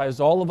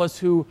baptized, all of us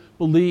who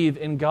believe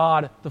in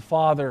God the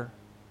Father,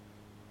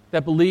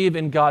 that believe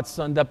in God's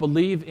Son, that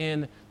believe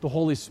in the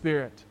Holy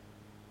Spirit,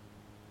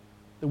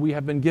 that we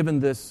have been given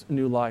this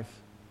new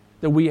life,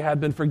 that we have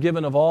been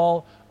forgiven of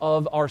all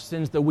of our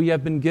sins, that we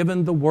have been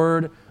given the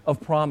word of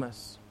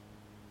promise,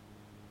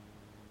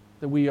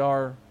 that we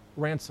are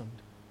ransomed,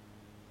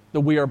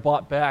 that we are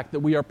bought back,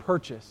 that we are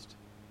purchased.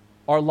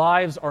 Our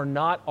lives are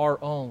not our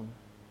own.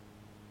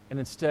 And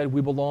instead,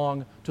 we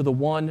belong to the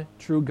one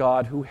true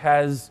God who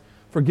has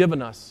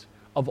forgiven us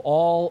of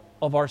all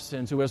of our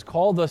sins, who has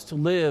called us to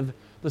live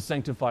the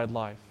sanctified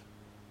life,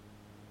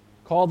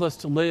 called us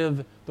to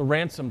live the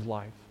ransomed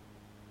life,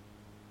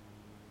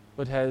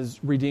 but has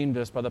redeemed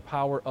us by the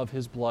power of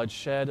His blood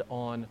shed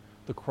on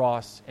the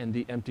cross and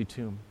the empty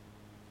tomb.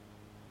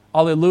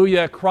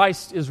 Alleluia,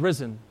 Christ is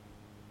risen.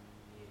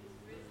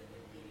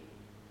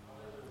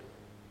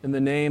 In the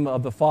name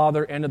of the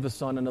Father, and of the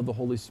Son, and of the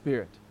Holy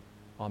Spirit.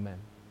 Amen.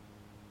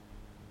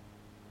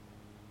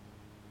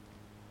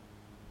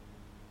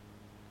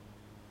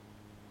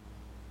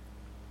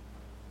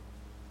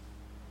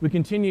 We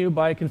continue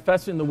by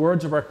confessing the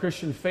words of our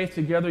Christian faith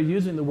together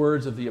using the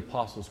words of the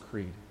Apostles'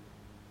 Creed.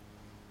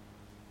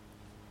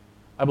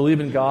 I believe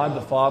in God,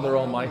 the Father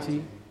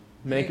Almighty,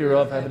 maker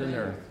of heaven and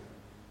earth,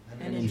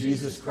 and in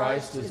Jesus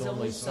Christ, His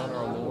only Son,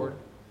 our Lord,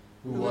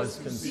 who was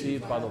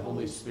conceived by the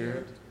Holy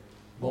Spirit,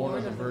 born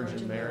of the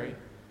Virgin Mary,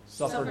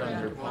 suffered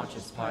under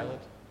Pontius Pilate,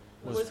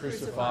 was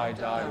crucified,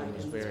 died, and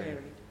was buried.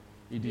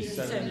 He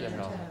descended into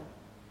hell.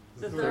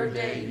 The third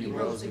day He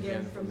rose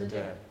again from the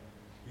dead.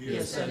 He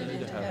ascended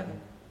into heaven,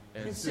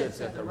 and sits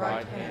at the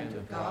right hand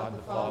of God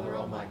the Father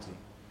Almighty.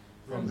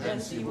 From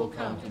thence He will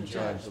come to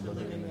judge the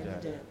living and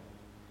the dead.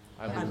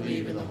 I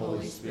believe in the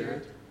Holy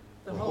Spirit,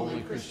 the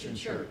holy Christian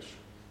Church,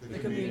 the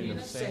communion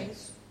of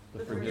saints,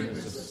 the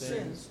forgiveness of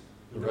sins,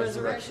 the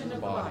resurrection of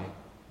the body,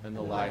 and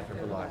the life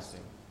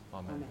everlasting.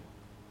 Amen.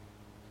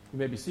 You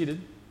may be seated.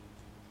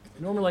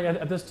 Normally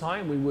at this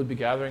time we would be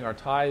gathering our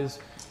tithes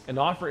and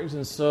offerings,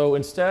 and so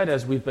instead,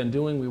 as we've been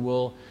doing, we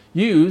will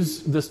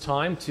use this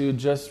time to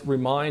just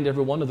remind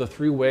everyone of the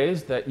three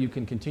ways that you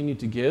can continue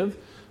to give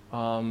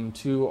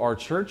to our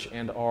church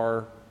and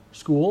our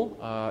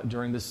school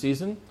during this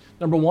season.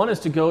 Number one is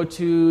to go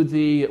to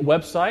the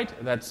website.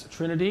 That's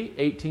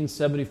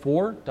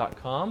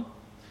Trinity1874.com.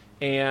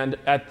 And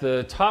at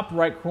the top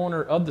right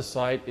corner of the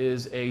site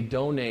is a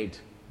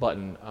donate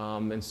button.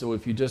 And so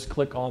if you just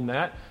click on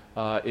that,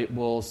 it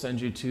will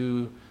send you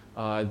to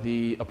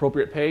the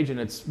appropriate page, and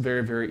it's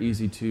very, very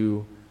easy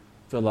to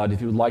fill out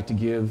if you would like to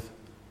give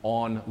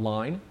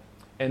online.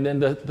 And then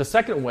the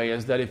second way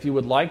is that if you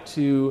would like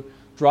to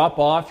drop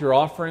off your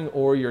offering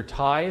or your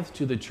tithe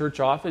to the church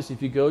office,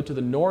 if you go to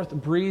the North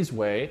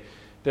Breezeway,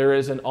 there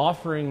is an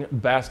offering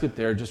basket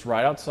there just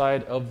right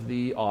outside of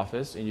the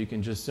office, and you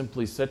can just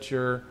simply set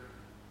your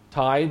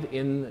tithe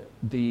in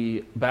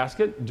the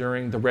basket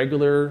during the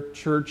regular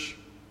church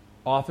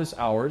office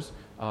hours,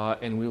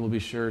 and we will be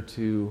sure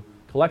to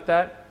collect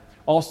that.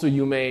 Also,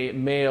 you may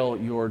mail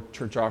your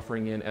church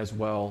offering in as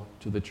well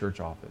to the church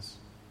office.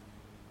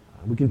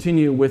 We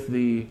continue with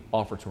the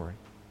offertory.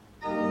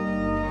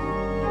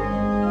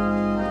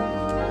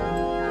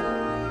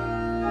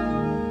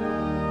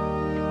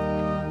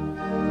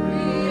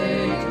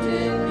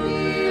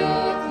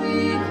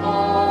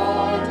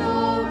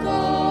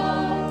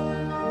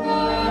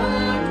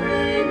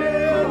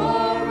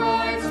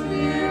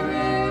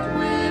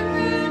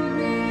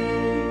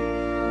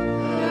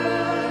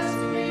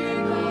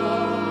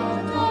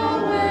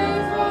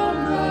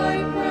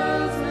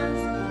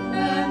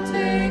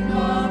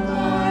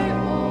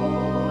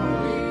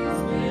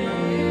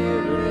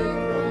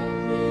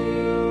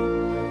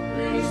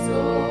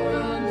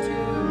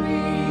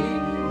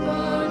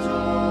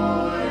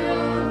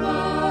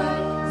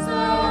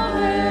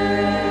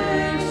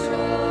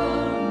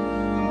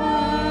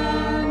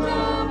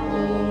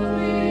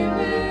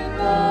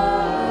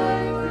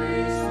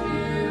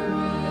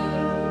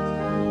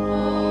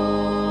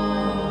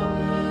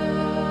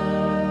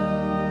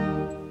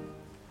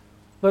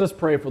 Let us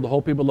pray for the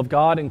whole people of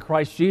God in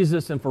Christ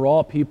Jesus and for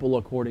all people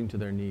according to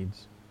their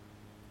needs.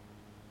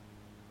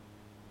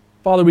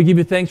 Father, we give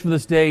you thanks for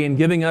this day and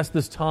giving us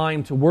this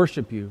time to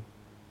worship you.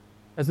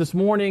 As this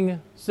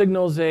morning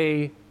signals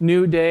a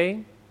new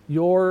day,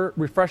 your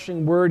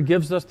refreshing word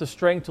gives us the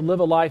strength to live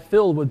a life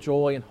filled with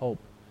joy and hope.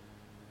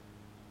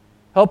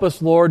 Help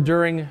us, Lord,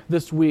 during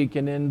this week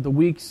and in the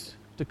weeks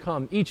to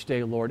come, each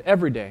day, Lord,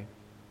 every day.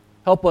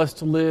 Help us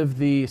to live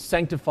the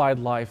sanctified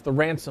life, the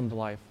ransomed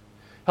life.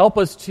 Help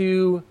us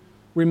to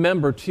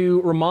remember,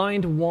 to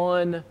remind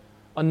one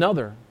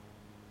another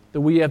that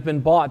we have been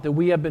bought, that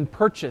we have been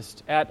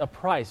purchased at a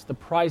price, the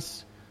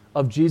price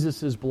of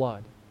Jesus'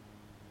 blood.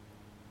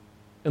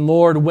 And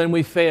Lord, when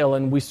we fail,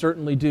 and we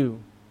certainly do,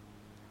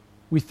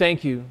 we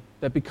thank you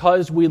that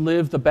because we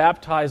live the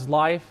baptized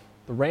life,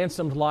 the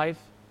ransomed life,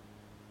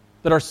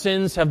 that our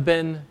sins have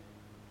been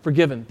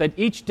forgiven, that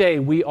each day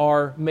we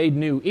are made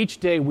new, each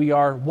day we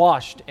are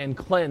washed and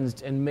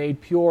cleansed and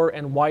made pure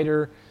and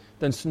whiter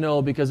than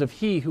snow because of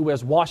He who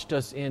has washed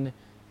us in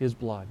His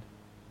blood.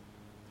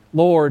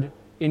 Lord,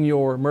 in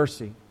your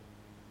mercy.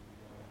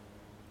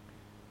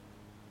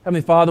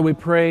 Heavenly Father, we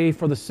pray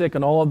for the sick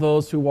and all of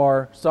those who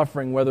are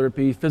suffering, whether it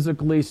be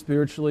physically,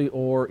 spiritually,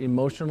 or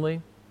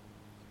emotionally.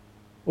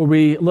 Lord,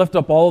 we lift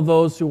up all of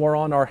those who are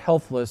on our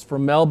health list, for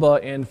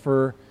Melba and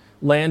for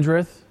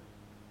Landreth,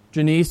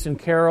 Janice and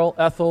Carol,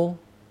 Ethel,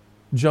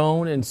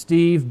 Joan and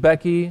Steve,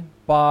 Becky,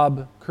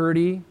 Bob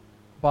Curdy,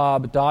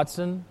 Bob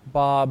Dotson,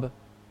 Bob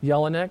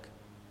Jelinek,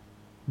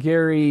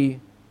 Gary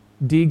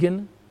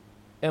Deegan,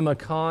 Emma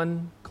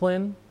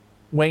Conklin,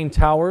 Wayne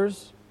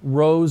Towers,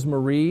 Rose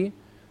Marie,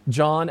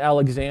 John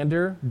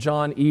Alexander,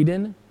 John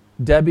Eden,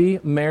 Debbie,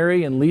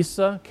 Mary and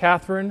Lisa,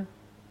 Catherine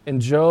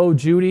and Joe,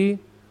 Judy,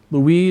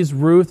 Louise,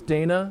 Ruth,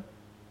 Dana,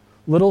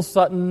 Little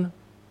Sutton,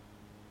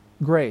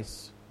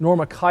 Grace,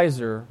 Norma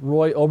Kaiser,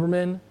 Roy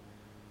Oberman,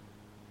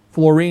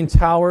 Florine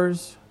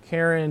Towers,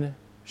 Karen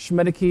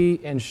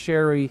Schmedeke, and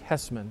Sherry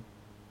Hessman.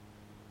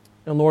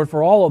 And Lord,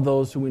 for all of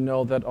those who we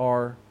know that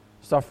are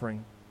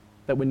suffering,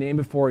 that we name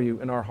before you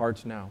in our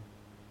hearts now.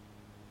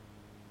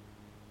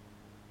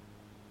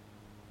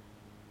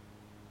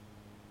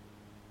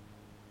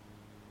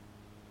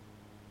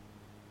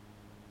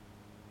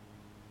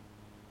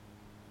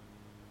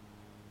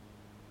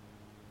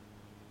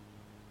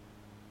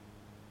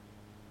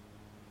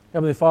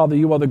 Heavenly Father,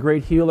 you are the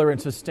great healer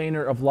and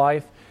sustainer of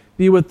life.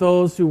 Be with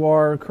those who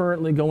are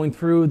currently going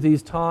through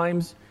these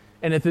times,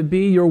 and if it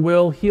be your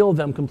will, heal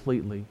them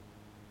completely.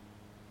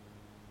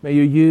 May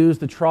you use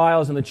the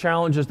trials and the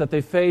challenges that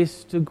they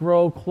face to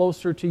grow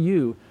closer to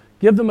you.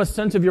 Give them a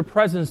sense of your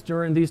presence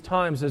during these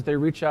times as they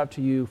reach out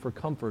to you for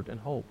comfort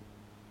and hope.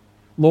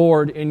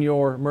 Lord, in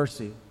your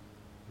mercy.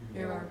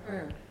 Hear our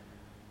prayer.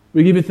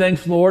 We give you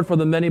thanks, Lord, for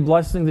the many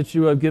blessings that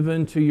you have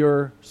given to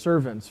your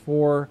servants,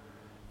 for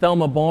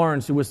Thelma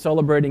Barnes, who is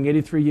celebrating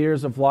 83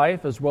 years of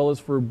life, as well as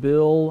for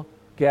Bill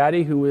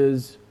Gaddy, who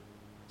is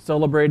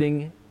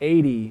celebrating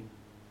 80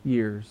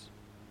 years.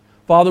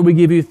 Father, we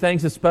give you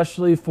thanks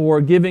especially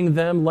for giving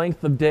them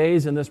length of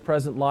days in this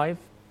present life.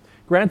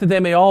 Grant that they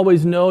may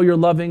always know your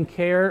loving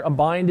care,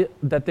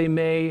 that they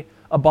may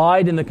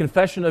abide in the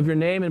confession of your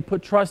name and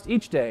put trust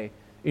each day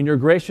in your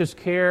gracious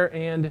care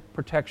and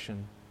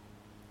protection.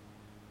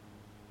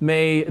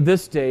 May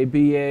this day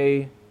be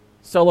a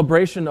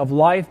celebration of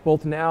life,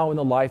 both now and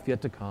the life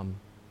yet to come.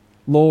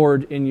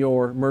 Lord, in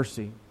your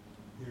mercy.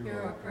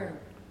 Hear our prayer.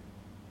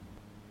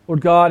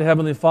 Lord God,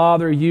 Heavenly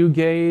Father, you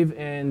gave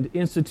and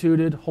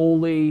instituted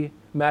holy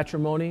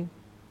matrimony.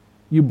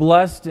 You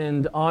blessed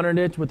and honored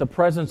it with the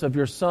presence of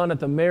your Son at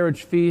the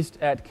marriage feast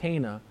at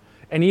Cana,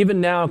 and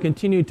even now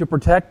continue to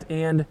protect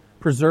and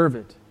preserve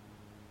it.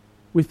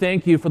 We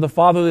thank you for the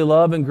fatherly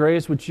love and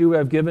grace which you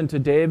have given to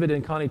David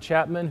and Connie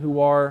Chapman, who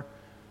are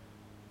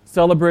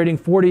celebrating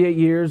 48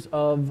 years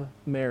of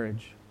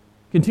marriage.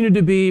 Continue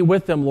to be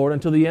with them, Lord,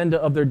 until the end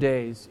of their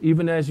days,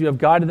 even as you have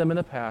guided them in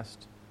the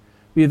past.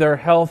 Be their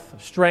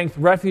health, strength,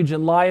 refuge,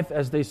 and life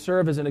as they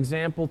serve as an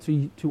example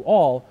to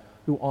all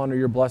who honor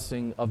your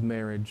blessing of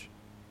marriage.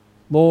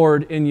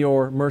 Lord, in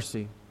your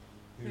mercy.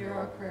 Hear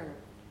our prayer.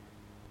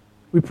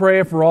 We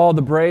pray for all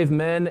the brave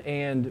men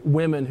and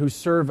women who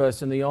serve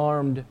us in the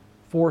armed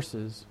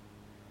forces.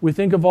 We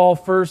think of all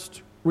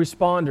first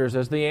responders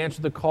as they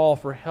answer the call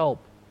for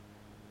help.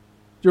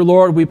 Dear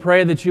Lord, we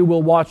pray that you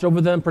will watch over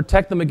them,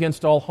 protect them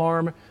against all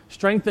harm,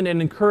 strengthen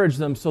and encourage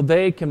them so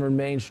they can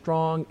remain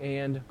strong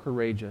and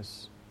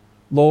courageous.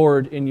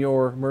 Lord, in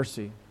your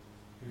mercy.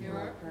 Hear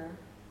our prayer.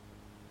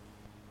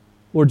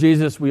 Lord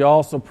Jesus, we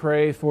also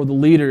pray for the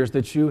leaders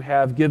that you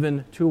have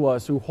given to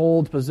us who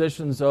hold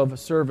positions of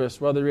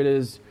service, whether it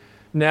is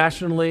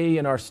nationally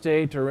in our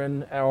state or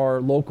in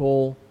our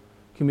local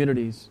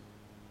communities.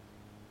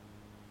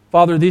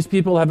 Father, these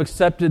people have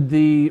accepted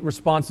the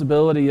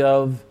responsibility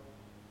of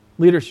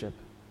leadership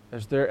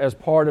as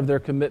part of their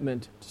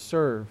commitment to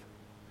serve.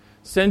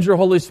 Send your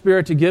Holy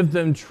Spirit to give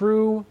them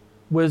true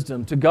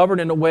wisdom, to govern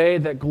in a way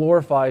that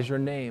glorifies your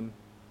name.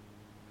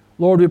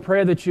 Lord, we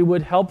pray that you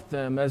would help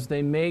them as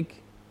they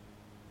make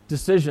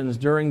decisions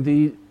during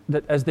these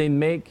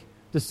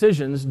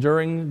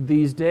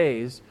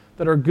days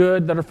that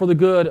are for the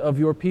good of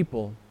your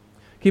people.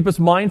 Keep us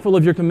mindful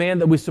of your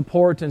command that we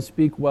support and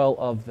speak well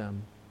of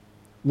them.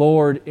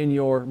 Lord, in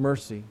your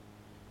mercy.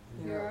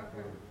 Hear our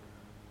prayer.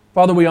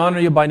 Father, we honor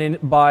you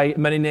by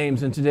many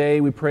names, and today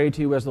we pray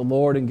to you as the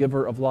Lord and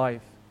giver of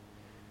life.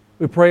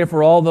 We pray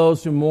for all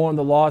those who mourn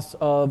the loss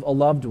of a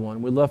loved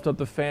one. We lift up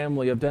the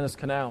family of Dennis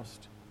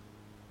Knaust.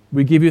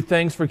 We give you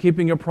thanks for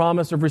keeping your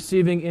promise of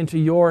receiving him into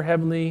your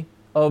heavenly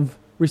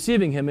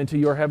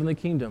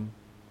kingdom.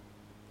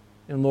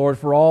 And Lord,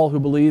 for all who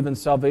believe in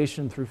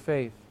salvation through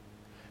faith.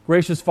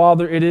 Gracious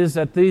Father, it is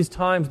at these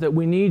times that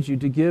we need you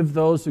to give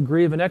those who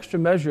grieve an extra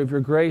measure of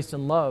your grace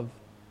and love.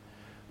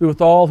 Be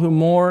with all who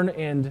mourn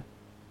and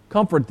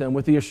comfort them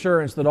with the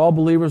assurance that all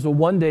believers will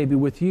one day be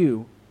with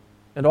you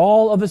and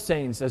all of the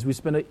saints as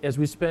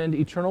we spend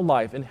eternal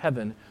life in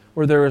heaven,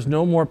 where there is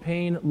no more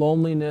pain,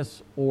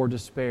 loneliness, or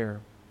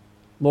despair.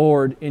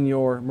 Lord, in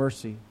your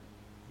mercy.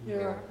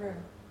 Hear our prayer.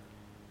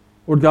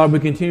 Lord God, we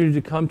continue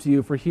to come to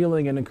you for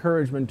healing and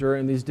encouragement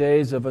during these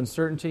days of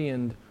uncertainty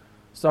and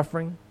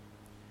suffering.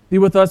 Be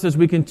with us as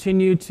we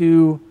continue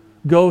to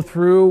go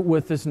through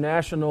with this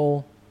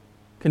national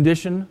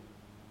condition.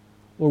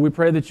 Lord, we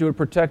pray that you would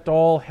protect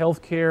all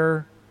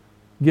healthcare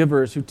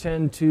givers who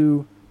tend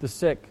to the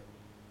sick.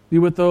 Be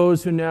with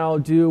those who now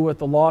deal with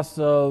the loss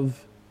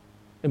of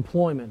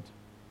employment.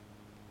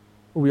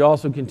 We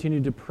also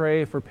continue to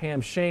pray for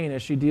Pam Shane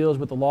as she deals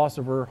with the loss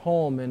of her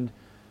home and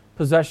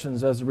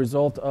possessions as a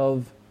result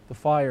of the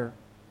fire.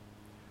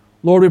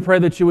 Lord, we pray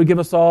that you would give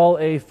us all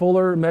a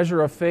fuller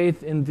measure of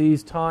faith in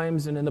these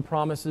times and in the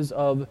promises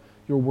of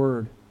your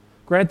word.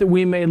 Grant that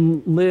we may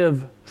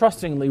live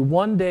trustingly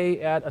one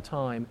day at a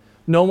time,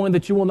 knowing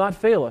that you will not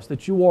fail us,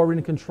 that you are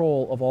in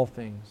control of all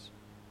things.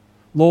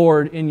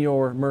 Lord, in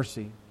your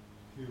mercy.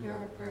 Hear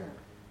our prayer.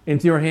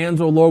 Into your hands,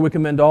 O Lord, we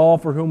commend all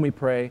for whom we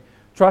pray,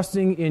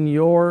 trusting in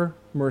your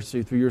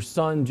mercy through your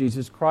Son,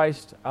 Jesus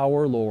Christ,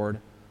 our Lord.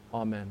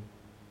 Amen.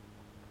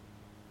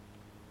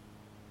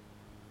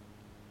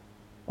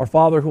 Our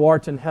Father who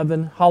art in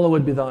heaven,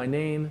 hallowed be thy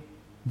name.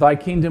 Thy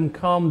kingdom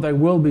come, thy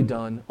will be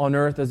done, on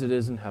earth as it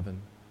is in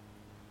heaven.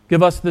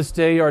 Give us this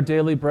day our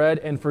daily bread,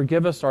 and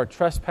forgive us our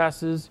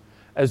trespasses,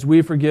 as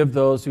we forgive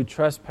those who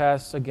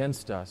trespass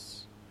against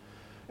us.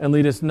 And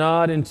lead us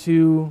not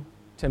into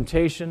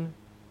temptation,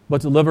 but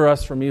deliver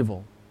us from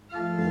evil.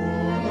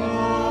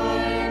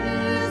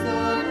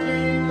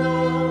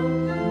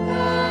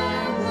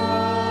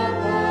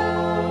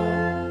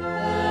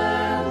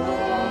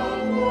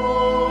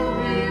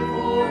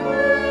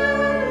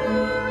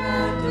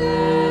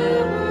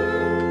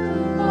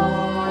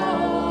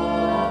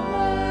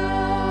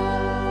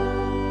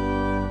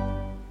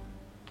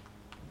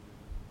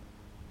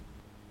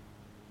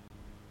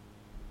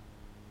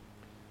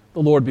 The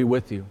Lord be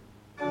with you.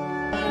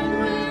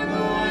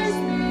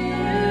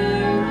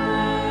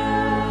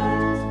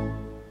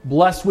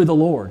 Blessed be the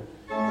Lord.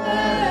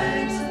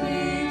 Thanks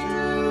be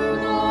to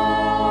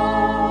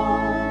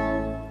God.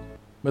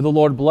 May the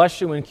Lord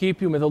bless you and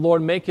keep you. May the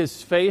Lord make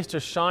his face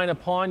to shine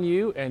upon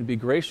you and be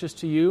gracious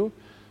to you.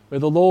 May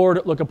the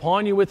Lord look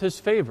upon you with his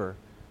favor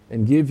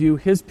and give you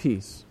his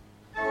peace.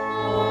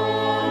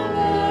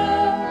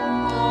 Amen.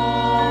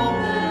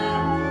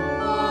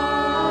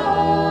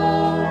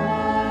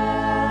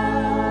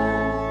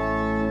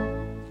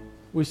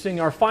 we sing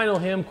our final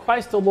hymn,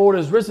 Christ the Lord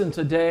is risen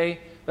today.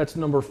 That's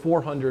number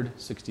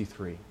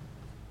 463.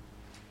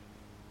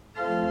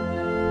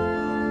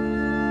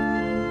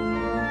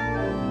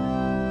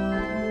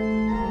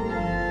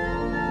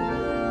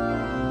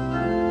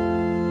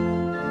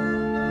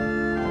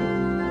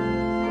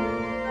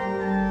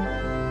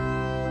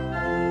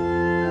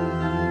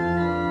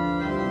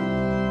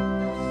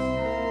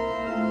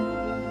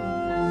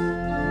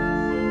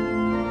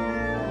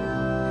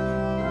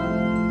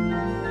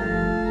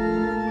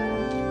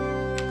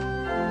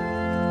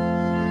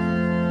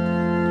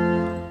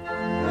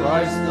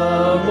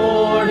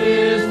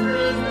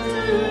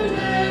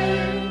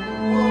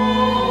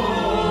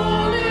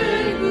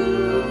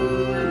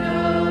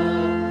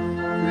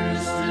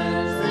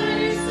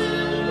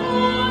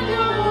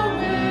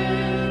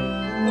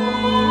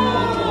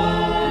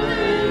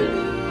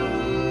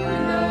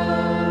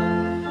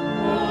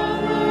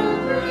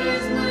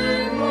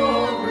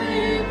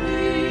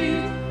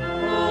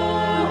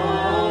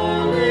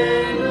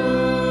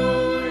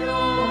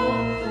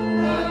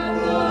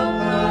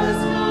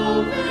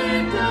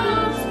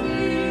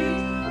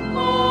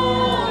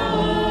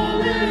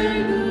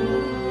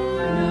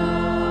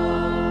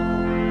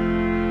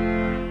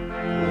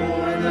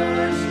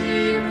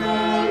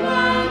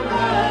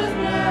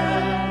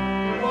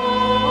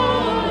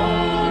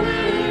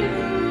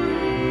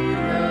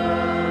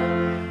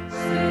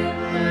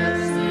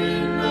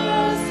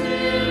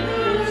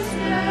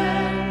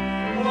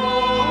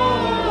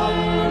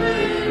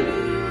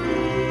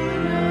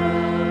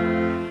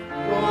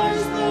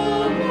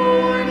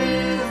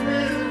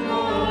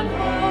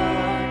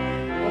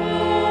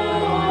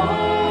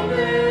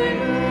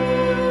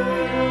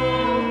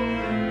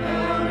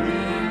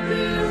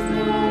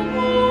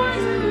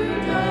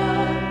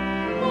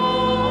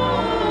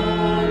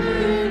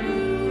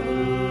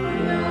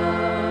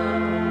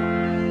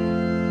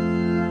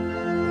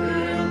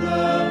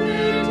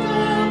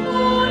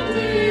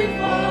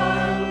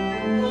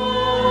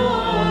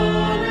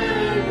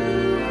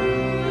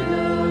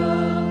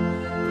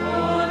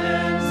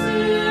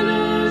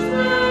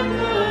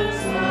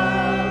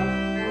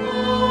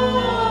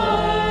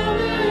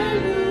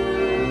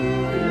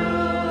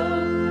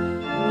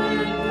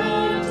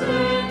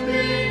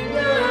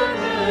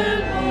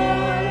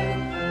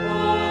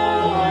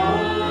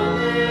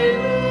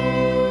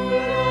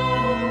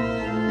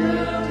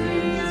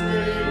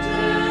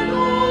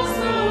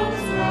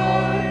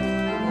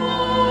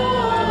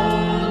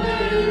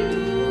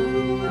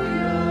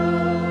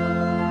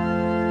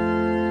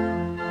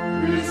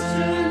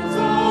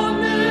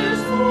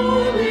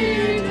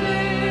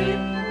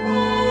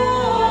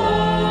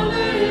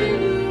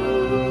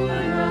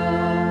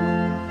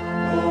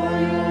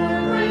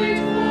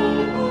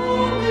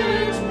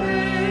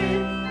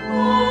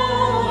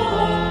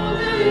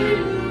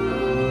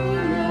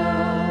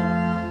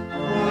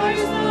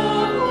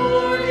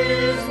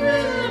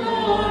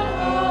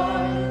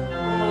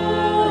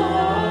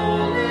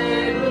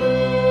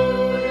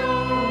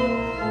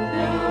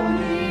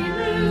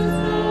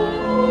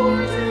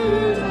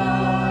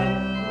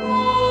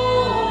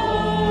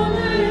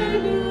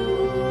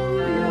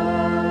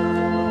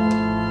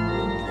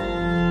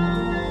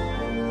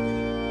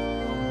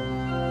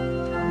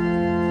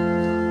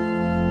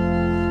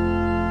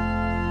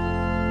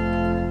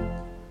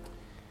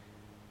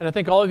 And I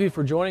thank all of you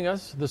for joining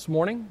us this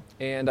morning,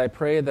 and I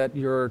pray that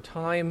your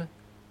time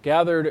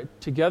gathered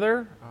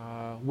together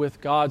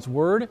with God's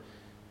Word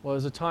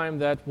was a time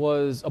that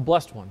was a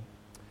blessed one.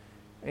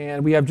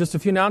 And we have just a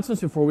few announcements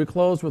before we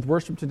close with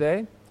worship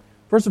today.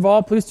 First of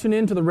all, please tune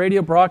in to the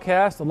radio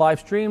broadcast, the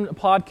live stream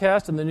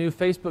podcast, and the new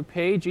Facebook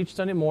page each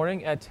Sunday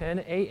morning at 10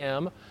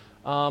 a.m.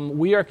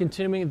 We are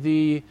continuing,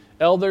 the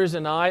elders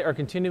and I are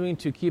continuing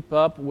to keep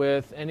up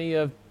with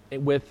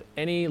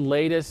any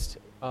latest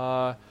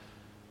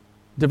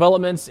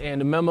developments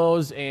and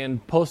memos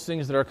and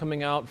postings that are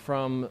coming out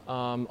from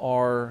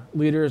our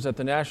leaders at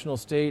the national,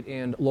 state,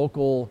 and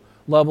local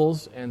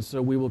levels. And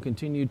so we will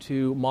continue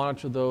to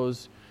monitor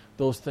those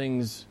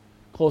things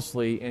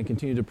closely and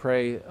continue to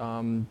pray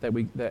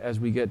that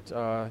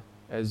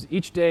as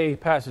each day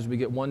passes, we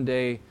get one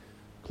day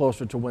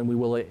closer to when we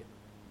will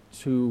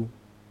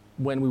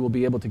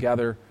be able to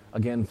gather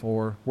again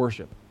for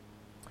worship.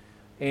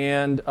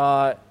 And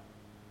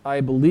I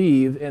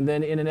believe, and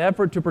then in an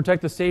effort to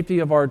protect the safety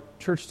of our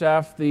church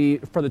staff,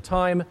 for the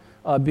time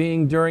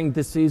being during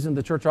this season,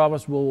 the church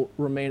office will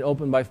remain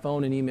open by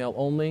phone and email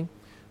only,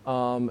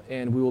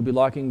 and we will be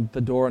locking the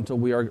door until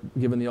we are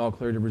given the all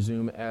clear to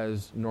resume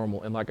as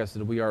normal. And like I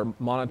said, we are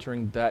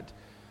monitoring that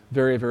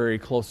very, very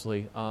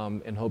closely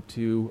and hope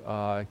to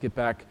get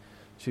back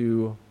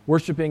to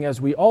worshiping as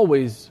we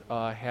always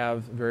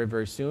have very,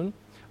 very soon.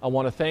 I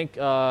want to thank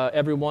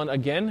everyone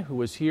again who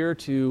was here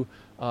to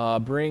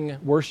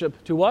bring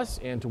worship to us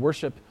and to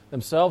worship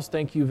themselves.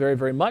 Thank you very,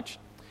 very much.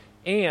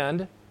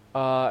 And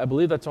I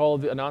believe that's all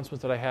of the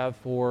announcements that I have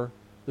for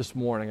this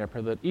morning. I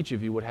pray that each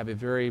of you would have a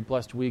very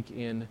blessed week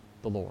in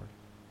the Lord.